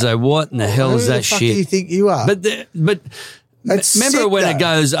 They'd just say, what in the hell is that shit? Who the fuck do you think you are? But it's remember sick, when though. it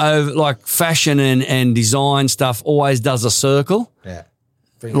goes over, like fashion and design stuff always does a circle? Yeah.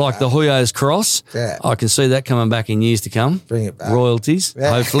 Like the Hoyos cross. Yeah. I can see that coming back in years to come. Bring it back. Royalties,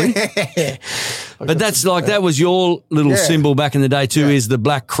 hopefully. But that's like, that was your little symbol back in the day too, is the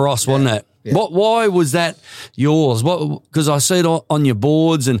black cross, wasn't it? Yeah. Why was that yours? Because I see it on your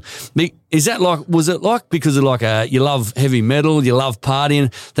boards, and is that like, was it like because of like you love heavy metal, you love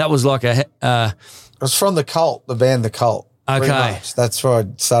partying? That was like it was from the Cult, the band The Cult. Okay. That's where I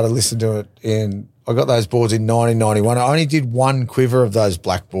started listening to it I got those boards in 1991. I only did one quiver of those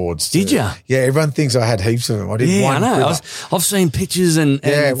black boards. Did you? Yeah, everyone thinks I had heaps of them. I did one I know. quiver. I've seen pictures and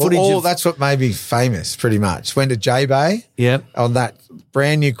footage. That's what made me famous, pretty much. Went to J-Bay on that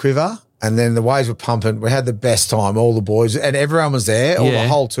brand new quiver, and then the waves were pumping. We had the best time, all the boys, and everyone was there, all the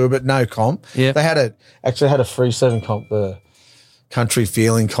whole tour, but no comp. Yeah. They had a free 7 comp, the Country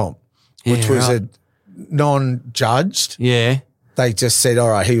Feeling comp, which was a non-judged. Yeah. They just said, all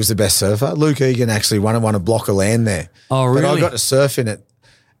right, he was the best surfer. Luke Egan actually won a block of land there. Oh, really? But I got to surf in it,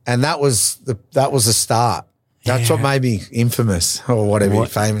 and that was the start. That's what made me infamous or whatever,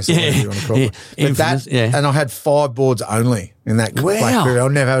 famous, or whatever you want to call it. But infamous, and I had 5 boards only in that black period. I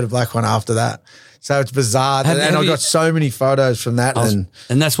never had a black one after that. So it's bizarre. And I got so many photos from that. And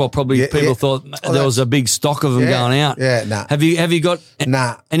that's what probably people thought there was a big stock of them going out. Yeah, nah. Have you got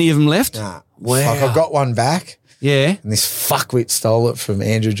any of them left? Nah. Wow. Fuck, I got one back. Yeah. And this fuckwit stole it from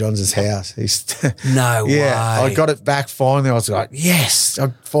Andrew Johns' house. No way. I got it back finally. I was like, yes,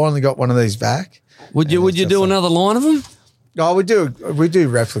 I finally got one of these back. Would you do another line of them? No, we do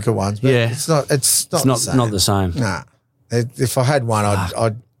replica ones, but it's not the same. Not the same. Nah. If I had one,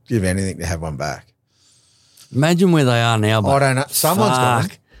 I'd give anything to have one back. Imagine where they are now. I don't know. Someone's got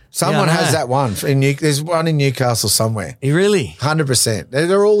one. Someone has that one. There's one in Newcastle somewhere. Really? 100%.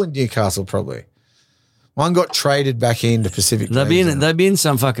 They're all in Newcastle probably. One got traded back into Pacific. They'd be in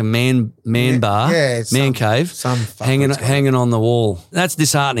some fucking man bar, man cave, hanging on the wall. That's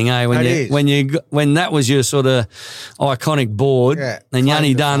disheartening, eh? When that was your sort of iconic board, and you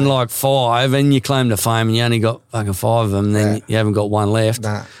only done like 5, and you claim to fame, and you only got fucking 5 of them, then you haven't got one left.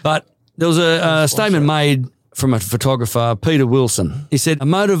 Nah. But there was a statement made from a photographer, Peter Wilson. He said, a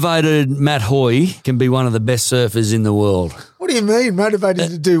motivated Matt Hoy can be one of the best surfers in the world. What do you mean, motivated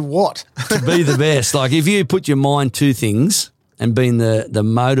to do what? To be the best. Like if you put your mind to things and being the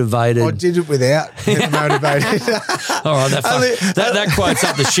motivated. I did it without getting motivated. All right, that quotes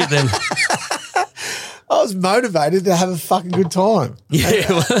up the shit then. I was motivated to have a fucking good time.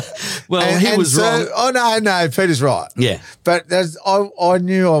 Yeah, well, he was wrong. Oh, no, Peter's right. Yeah. But I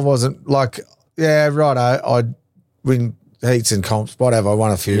knew I wasn't like, yeah, right, I'd win heats and comps, whatever, I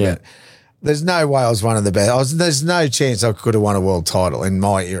won a few, but there's no way I was one of the best. There's no chance I could have won a world title in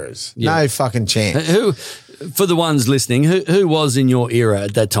my eras. Yeah. No fucking chance. Who, for the ones listening, who was in your era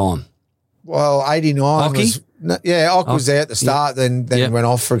at that time? Well, 89 Occy? Ock was there at the start, then went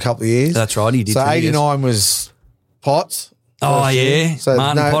off for a couple of years. That's right, he did. So 89 was Potts. Oh, yeah. So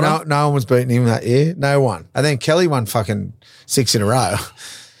Martin Potter? No one was beating him that year. No one. And then Kelly won fucking 6 in a row.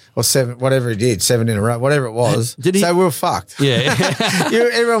 Or 7, whatever he did, 7 in a row, whatever it was. Did he? So we were fucked. Yeah.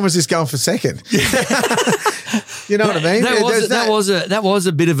 Everyone was just going for second. You know what I mean? That was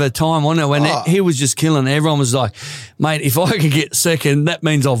a bit of a time, wasn't it? When he was just killing. Everyone was like, mate, if I could get second, that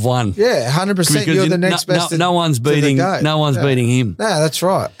means I've won. Yeah, 100%. You're the next best. No one's beating beating him. No, that's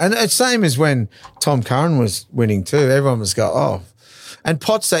right. And it's same as when Tom Curran was winning too. Everyone was going, oh. And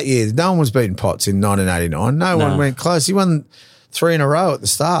Potts that year, no one was beating Potts in 1989. No one went close. He won 3 in a row at the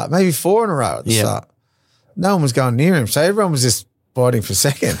start, maybe 4 in a row at the start. No one was going near him. So everyone was just fighting for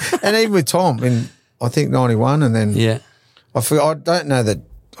second. And even with Tom in, I think, 91 and then I don't know that,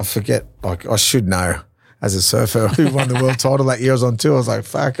 I forget, like I should know as a surfer who won the world title that year I was on tour. I was like,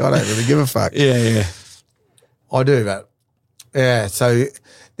 fuck, I don't really give a fuck. Yeah. I do, but so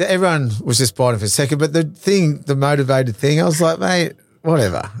everyone was just fighting for second. But the motivated thing, I was like, mate,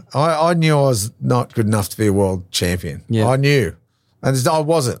 whatever. I knew I was not good enough to be a world champion. Yeah. I knew. And I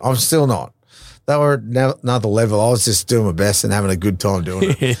wasn't. I'm still not. They were at another level. I was just doing my best and having a good time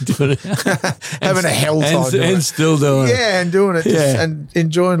doing it. Doing it. Having a hell time doing it. And still doing it. Yeah, and doing it and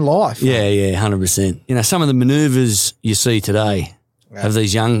enjoying life. Yeah, 100%. You know, some of the manoeuvres you see today of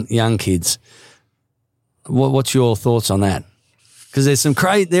these young kids, what's your thoughts on that? Because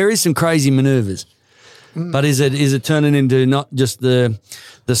there is some crazy manoeuvres. But is it turning into not just the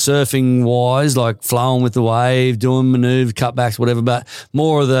surfing wise, like flowing with the wave, doing manoeuvres, cutbacks, whatever, but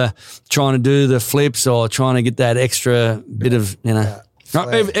more of the trying to do the flips or trying to get that extra bit of, you know.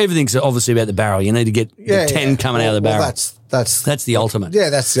 Everything's obviously about the barrel. You need to get the 10 coming out of the barrel. That's the ultimate. Yeah,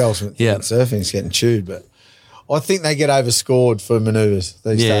 that's the ultimate. Yeah, surfing's getting chewed, but I think they get overscored for manoeuvres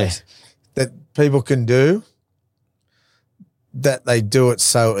these days that people can do. That they do it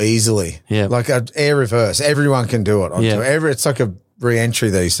so easily. Yeah. Like an air reverse. Everyone can do it. It's like a re-entry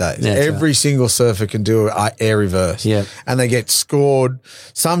these days. Yeah, every single surfer can do an air reverse. Yeah. And they get scored.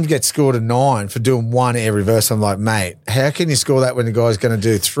 Some get scored a 9 for doing one air reverse. I'm like, mate, how can you score that when the guy's going to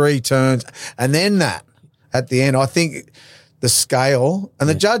do 3 turns and then that at the end? I think the scale and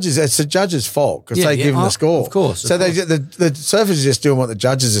the judges, it's the judge's fault because they give them the score. Of course. So the surfers are just doing what the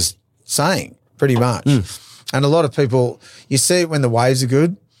judges are saying pretty much. And a lot of people, you see it when the waves are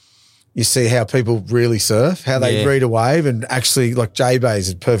good. You see how people really surf, how they read a wave, and actually, like J-Bay is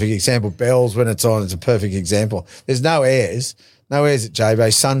a perfect example. Bells, when it's on, it's a perfect example. There's no airs at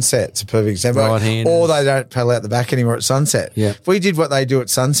J-Bay. Sunset's a perfect example. Right-handers. Or they don't paddle out the back anymore at sunset. Yeah. If we did what they do at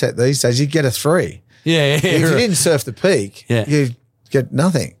sunset these days, you'd get a 3. Yeah. If you didn't surf the peak, you'd get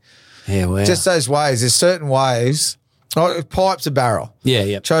nothing. Yeah, wow. Just those waves. There's certain waves. Oh, Pipe's a barrel. Yeah.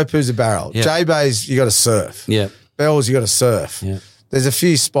 Chopu's a barrel. Yeah. J-Bay's, you got to surf. Yeah. Bells, you got to surf. Yeah. There's a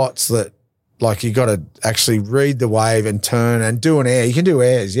few spots that, like, you got to actually read the wave and turn and do an air. You can do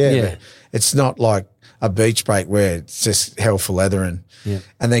airs, but it's not like a beach break where it's just hell for leather and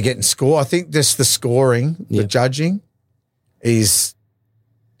they're getting score. I think just the scoring, the judging is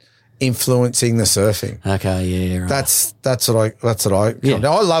influencing the surfing. Okay, yeah, right. That's what I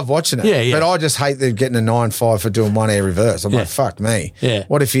I love watching it. But I just hate them getting a 9.5 for doing one air reverse. I'm like, fuck me. Yeah.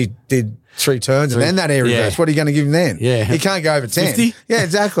 What if you did 3 turns and then that air reverse? What are you going to give him then? Yeah. He can't go over 10. 50? Yeah,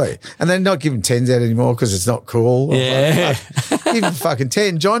 exactly. And they're not giving 10s out anymore because it's not cool. Yeah. Like, give him fucking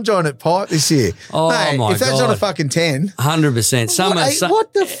 10. John at Pipe this year. Oh, mate, my if that's God. not a fucking 10. 100%.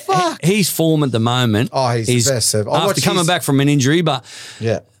 What the fuck? He's form at the moment. Oh, he's the best surfer. After coming back from an injury, but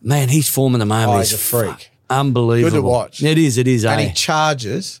man, he's form at the moment. He's a freak. Unbelievable. Good to watch. It is, And eh? he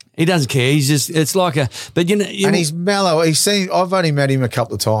charges. He doesn't care. He's just, it's like a, but you know. And he's mellow. I've only met him a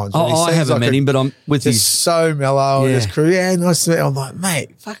couple of times. I haven't met him, but I'm with just his. so mellow and his crew. Yeah, nice to meet. I'm like,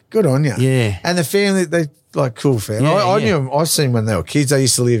 mate, fuck, good on you. Yeah. And the family, they like cool family. Yeah, I knew them. I seen them when they were kids. They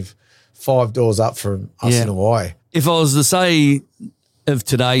used to live 5 doors up from us in Hawaii. If I was to say of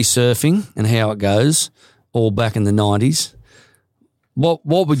today's surfing and how it goes, all back in the 90s, what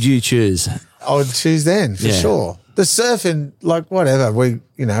would you choose? I would choose then for sure. The surfing, like whatever, we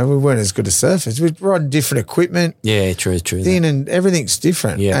weren't as good as surfers. We're on different equipment. Yeah, true. Then and everything's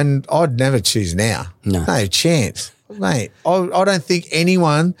different. Yeah. And I'd never choose now. No chance. Mate, I don't think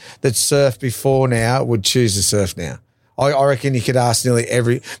anyone that surfed before now would choose to surf now. I reckon you could ask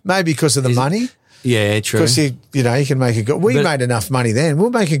nearly maybe because of the money. Yeah, true. Because you can make a good. We made enough money then. We were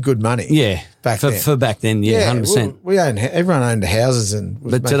making good money. Yeah, back then. For back then, 100%. We owned. Everyone owned houses and.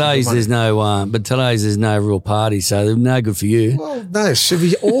 But today's there's no real party, so they're no good for you. Well, no, it should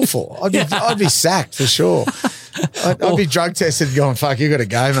be awful. I'd be sacked for sure. I'd be drug tested and going, fuck, you got to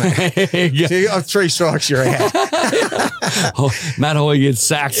go, mate. So you got 3 strikes, you're out. Matt Hoy gets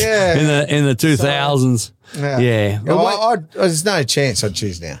sacked in the 2000s. Yeah. Well, there's no chance I'd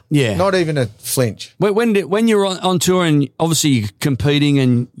choose now. Yeah. Not even a flinch. When you're on tour and obviously you're competing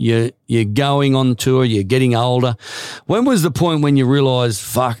and you're going on tour, you're getting older, when was the point when you realised,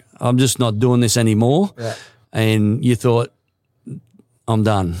 fuck, I'm just not doing this anymore? Yeah. And you thought, I'm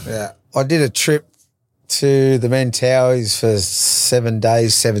done. Yeah. I did a trip to the Mentawais for 7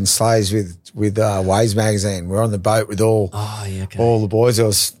 days, 7 slaves with Waves magazine. We're on the boat with all the boys. It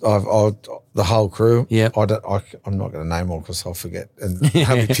was the whole crew. Yeah, I'm not going to name all because I'll forget and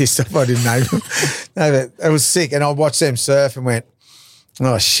I'll be pissed if I didn't name them. No, but it was sick, and I watched them surf and went,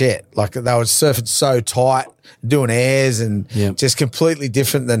 oh shit! Like they were surfing so tight, doing airs and just completely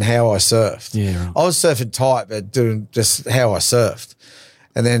different than how I surfed. Yeah, right. I was surfing tight, but doing just how I surfed.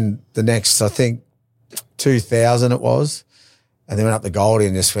 And then the next, I think 2000 it was. And then went up to Goldie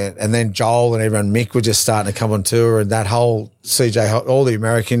and just went. And then Joel and everyone, Mick were just starting to come on tour, and that whole CJ, all the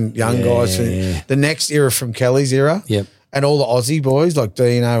American young guys, the next era from Kelly's era, and all the Aussie boys like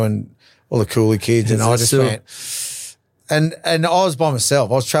Dino and all the Cooley kids. And I just went. And I was by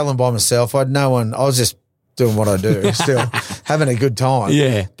myself. I was traveling by myself. I had no one. I was just doing what I do, still having a good time.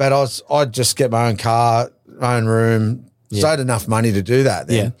 Yeah. But I'd just get my own car, my own room. So I had enough money to do that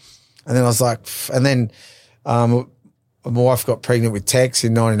then. Yeah. And then I was like, and then my wife got pregnant with Tex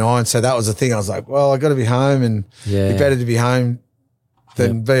in 99. So that was the thing. I was like, well, I got to be home, and it'd be better to be home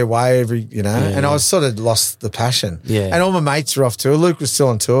than be away every, and I was sort of lost the passion. Yeah. And all my mates were off tour. Luke was still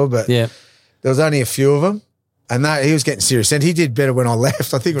on tour, but there was only a few of them. And he was getting serious. And he did better when I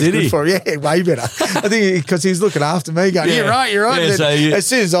left. I think it was good for him. Yeah, way better. I think because he was looking after me going, you're right. Yeah, so as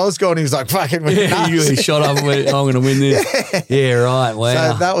soon as I was gone, he was like, fucking went nuts. He shot up and went, I'm going to win this. Yeah, right.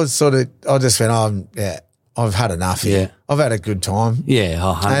 Wow. So that was sort of, I just went, I've had enough here. Yeah. I've had a good time. Yeah,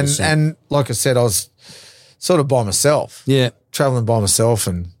 100%. And like I said, I was sort of by myself. Yeah. Traveling by myself,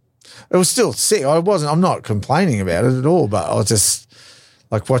 and it was still sick. I'm not complaining about it at all, but I was just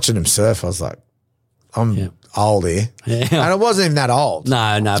like watching him surf. I was like, I'm old here. Yeah. And I wasn't even that old.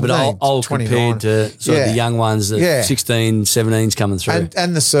 No, but old compared to sort of the young ones, the 16, 17s coming through.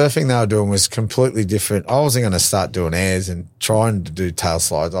 And the surfing they were doing was completely different. I wasn't going to start doing airs and trying to do tail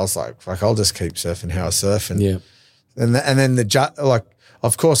slides. I was like, fuck, I'll just keep surfing how I surf. And then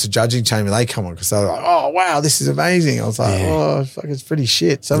of course, the judging chamber, they come on because they're like, oh, wow, this is amazing. I was like, oh, fuck, it's pretty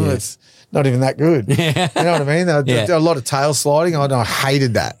shit. Some of it's not even that good. Yeah. You know what I mean? There a lot of tail sliding. I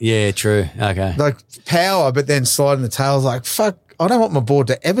hated that. Yeah, true. Okay. Like power, but then sliding the tails, like, fuck, I don't want my board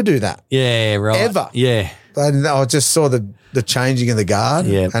to ever do that. Yeah, right. Ever. Yeah. And I just saw the changing of the guard,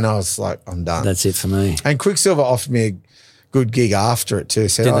 and I was like, I'm done. That's it for me. And Quicksilver offered me a good gig after it too.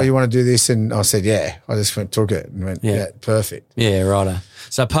 Said, you want to do this? And I said, yeah. I just took it and went, perfect. Yeah, righto.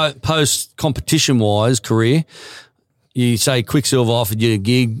 So post-competition-wise career, you say Quicksilver offered you a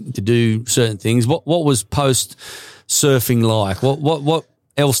gig to do certain things. What was post-surfing like? What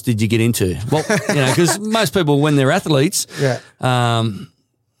else did you get into? Because most people, when they're athletes, whatever.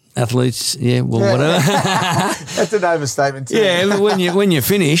 That's an overstatement too. Yeah, when you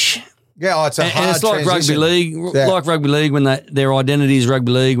finish. Yeah, it's a hard it's like transition. rugby league. Like rugby league, when their identity is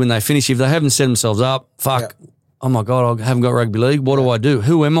rugby league, when they finish, if they haven't set themselves up, oh my God, I haven't got rugby league. What do I do?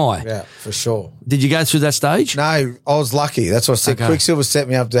 Who am I? Yeah, for sure. Did you go through that stage? No, I was lucky. That's what I said. Okay. Quicksilver set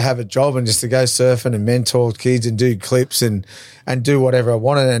me up to have a job and just to go surfing and mentor kids and do clips and do whatever I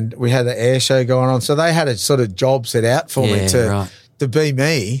wanted. And we had an air show going on. So they had a sort of job set out for me to be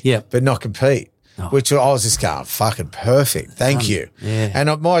me, but not compete. Oh. Which I was just going, fucking perfect. Thank you. Yeah. And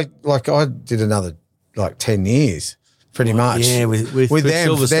I did another like 10 years, pretty much. Yeah, with them.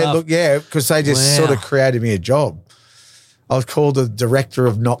 Look, because they just sort of created me a job. I was called the director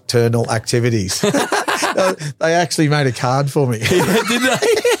of nocturnal activities. They actually made a card for me. Did they?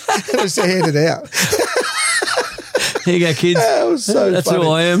 It was handed out. Here you go, kids. Yeah, it was so That's funny. who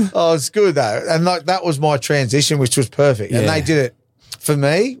I am. Oh, it's good though, and like that was my transition, which was perfect. And they did it for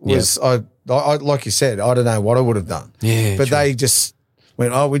me. I like you said, I don't know what I would have done. Yeah, but they just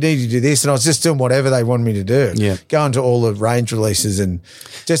went, "Oh, we need you to do this," and I was just doing whatever they wanted me to do. Yeah, going to all the range releases and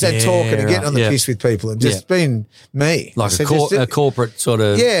just talking and getting on the piss with people and just being me, like a corporate sort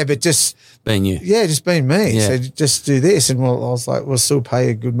of. Yeah, but just being you. Yeah, just being me. Yeah. So just do this, and I was like, "We'll still pay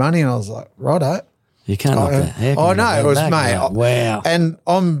you good money," and I was like, "Righto." You can't knock that. I know, it was, mate. Wow. And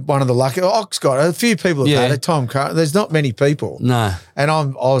I'm one of the lucky. Ox got a few people have had it. Tom Curran, there's not many people. No. And I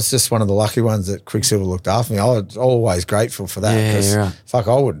was just one of the lucky ones that Quicksilver looked after me. I was always grateful for that. Yeah, fuck,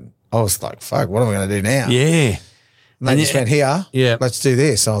 I wouldn't. I was like, fuck, what am I going to do now? Yeah. And they just went, here, let's do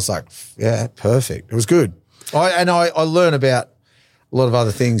this. And I was like, yeah, perfect. It was good. I learned about a lot of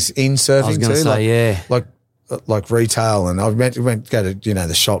other things in surfing I was going to say, like retail, and I went to go to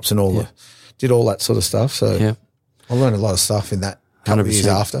the shops and all did all that sort of stuff. So I learned a lot of stuff in that couple of years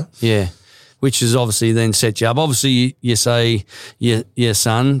after. Yeah, which has obviously then set you up. Obviously, you say your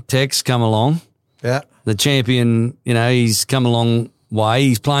son Tex come along. Yeah, the champion. He's come a long way.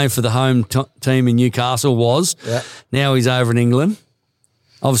 He's playing for the home team in Newcastle. Now he's over in England.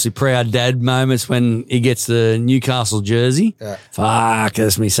 Obviously, proud dad moments when he gets the Newcastle jersey. Yeah. Fuck,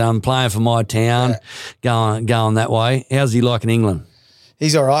 that's me son playing for my town, going that way. How's he like in England?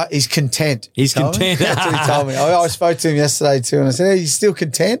 He's all right. He's content. He's content. That's what he told me. I spoke to him yesterday too, and I said, "Are you still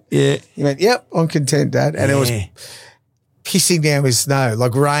content?" Yeah. He went, "Yep, I'm content, Dad." And it was pissing down with snow,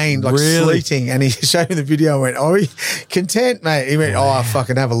 like rain, like sleeting. And he showed me the video and went, "Oh, you content, mate?" He went, "Oh,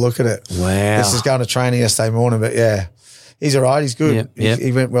 fucking have a look at it." Wow. This is going to training yesterday morning, but yeah. He's all right. He's good.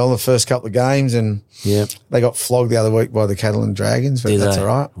 He went well the first couple of games, and they got flogged the other week by the Catalan Dragons, but that's all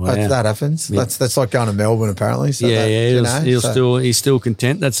right. Wow. That happens. Yeah. That's like going to Melbourne apparently. So he's still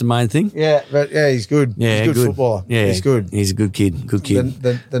content. That's the main thing. Yeah, but he's good. Yeah, he's good footballer. Yeah, he's good. He's a good kid. Good kid.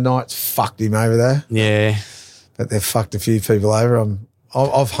 The Knights fucked him over there. Yeah, but they've fucked a few people over.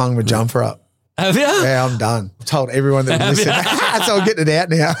 I've hung my jumper up. Have you? Yeah, I'm done. I've told everyone that listen. So I'm getting it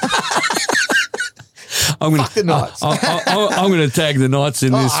out now. Fuck the Knights. I'm going to tag the Knights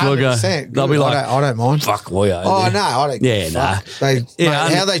in this. They'll be like, I don't mind. Fuck Woyo. Oh, no, I don't. Yeah, nah.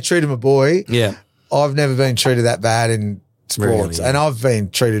 How they treat him a boy. Yeah. I've never been treated that bad in sports. Really? And I've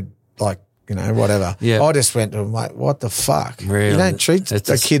been treated like, whatever. Yeah. I just went to him like, what the fuck? Really? You don't treat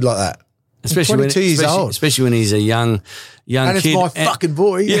a kid like that. Especially 22 years old. Especially when he's a young and kid. And it's my fucking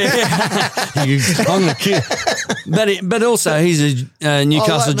boy. Yeah. I'm the kid. But also he's a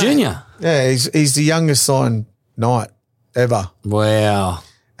Newcastle junior. Yeah, he's the youngest signed Knight ever. Wow.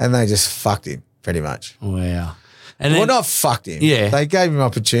 And they just fucked him pretty much. Wow. And then, not fucked him. Yeah. They gave him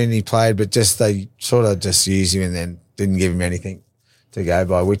opportunity, played, but they sort of just used him and then didn't give him anything to go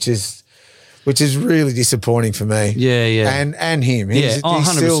by, which is really disappointing for me. Yeah, yeah. And him. He's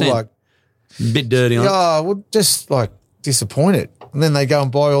still like bit dirty on it. Yeah, well, just like disappointed. And then they go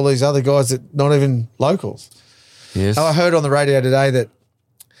and buy all these other guys that not even locals. Yes. I heard on the radio today that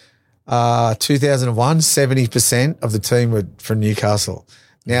 2001, 70% of the team were from Newcastle.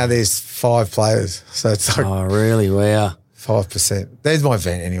 Now there's 5 players. So it's like oh, really? Wow. 5%. There's my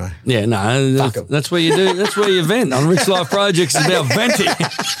vent anyway. Yeah, no, that's where you do. That's where you vent. On Rich Life Projects is about venting.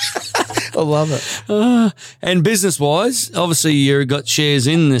 I love it. And business-wise, obviously you've got shares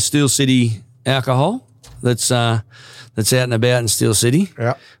in the Steel City alcohol that's out and about in Steel City.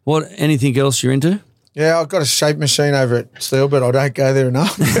 Yeah. Anything else you're into? Yeah, I've got a shape machine over at Steel, but I don't go there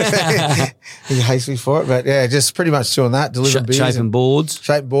enough. He hates me for it, but yeah, just pretty much doing that, delivering beers. Shaping boards.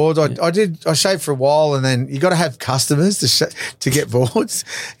 Shape boards. I shaped for a while, and then you got to have customers to get boards.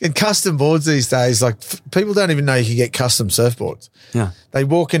 And custom boards these days, like people don't even know you can get custom surfboards. Yeah. They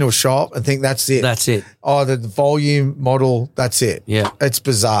walk into a shop and think that's it. That's it. Oh, the volume model, that's it. Yeah. It's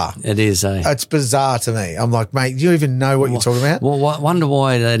bizarre. It is, eh? It's bizarre to me. I'm like, mate, do you even know what you're talking about? Well, I wonder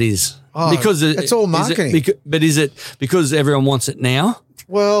why that is. Oh, because it's all marketing. Is it because everyone wants it now?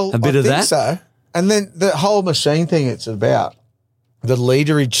 Well, I think so. And then the whole machine thing it's about, the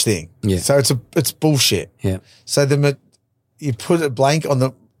leaderage thing. Yeah. So it's bullshit. Yeah. So you put a blank on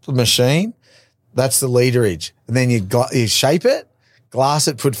the machine, that's the leaderage. And then you shape it, glass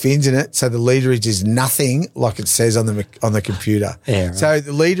it, put fins in it, so the leaderage is nothing like it says on the computer. Yeah, right. So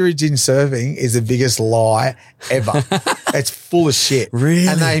the leaderage in surfing is the biggest lie ever. It's full of shit. Really?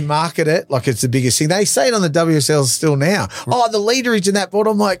 And they market it like it's the biggest thing. They say it on the WSL still now. Oh, the leaderage in that board.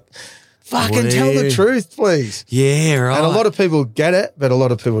 I'm like, Fucking tell the truth, please. Yeah, right. And a lot of people get it, but a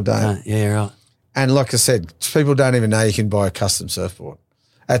lot of people don't. Yeah, right. And like I said, people don't even know you can buy a custom surfboard.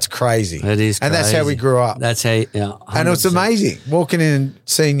 That's crazy. It is crazy. And that's how we grew up. That's how, yeah. 100%. And it's amazing walking in and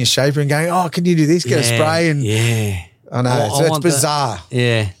seeing your shaper and going, oh, can you do this? Get a spray. And I know. It's bizarre.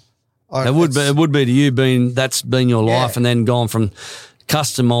 Yeah. It would be to you that's been your life and then gone from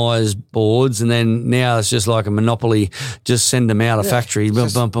customised boards and then now it's just like a monopoly, just send them out of factory, boom.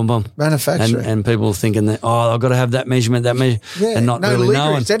 Manufacturing. And people thinking that, I've got to have that measurement, and not really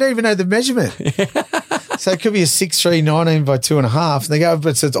knowing. They don't even know the measurement. So it could be a 6'3", 19 by 2.5. And they go,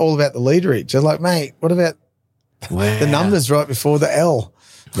 but it's all about the leaderage. You're like, mate, what about the numbers right before the L?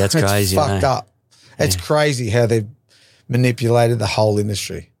 That's crazy. It's fucked up. It's crazy how they've manipulated the whole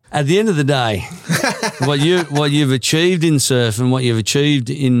industry. At the end of the day, what you've achieved in surf and what you've achieved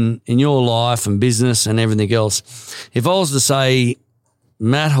in your life and business and everything else, if I was to say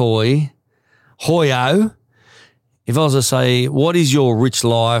Matt Hoyo, if I was to say what is your rich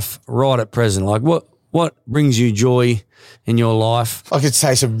life right at present, like what brings you joy in your life? I could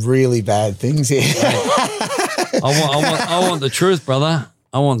say some really bad things here. I want the truth, brother.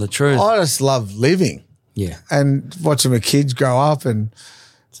 I want the truth. I just love living. Yeah. And watching my kids grow up and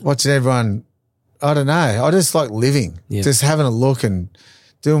watching everyone, I don't know. I just like living, just having a look and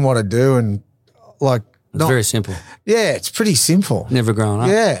doing what I do and like. It's very simple. Yeah, it's pretty simple. Never growing up.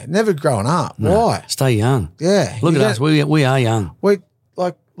 Yeah, never growing up. No. Why? Stay young. Yeah. Look at us. We are young.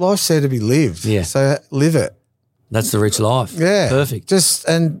 Life's there to be lived. Yeah. So live it. That's the rich life. Yeah. Perfect.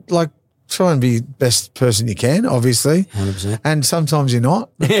 Try and be the best person you can, obviously. 100%. And sometimes you're not.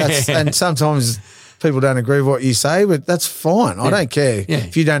 And sometimes people don't agree with what you say, but that's fine. I don't care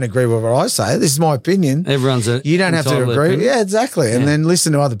if you don't agree with what I say. This is my opinion. You don't have to agree. Yeah, exactly. And then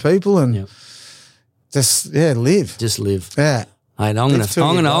listen to other people and just live. Just live. Yeah. Mate, I'm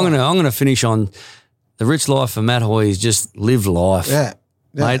gonna finish on the rich life for Matt Hoyo is just live life. Yeah.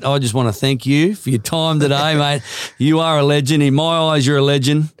 Mate, I just want to thank you for your time today, mate. You are a legend. In my eyes, you're a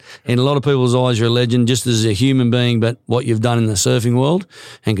legend. In a lot of people's eyes, you're a legend just as a human being, but what you've done in the surfing world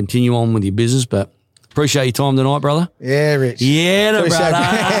and continue on with your business. But appreciate your time tonight, brother. Yeah, Rich. Yeah, brother.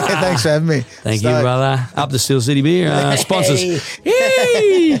 Thanks for having me. Thank you, brother. Up the Steel City Beer sponsors.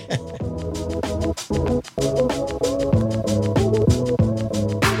 Hey.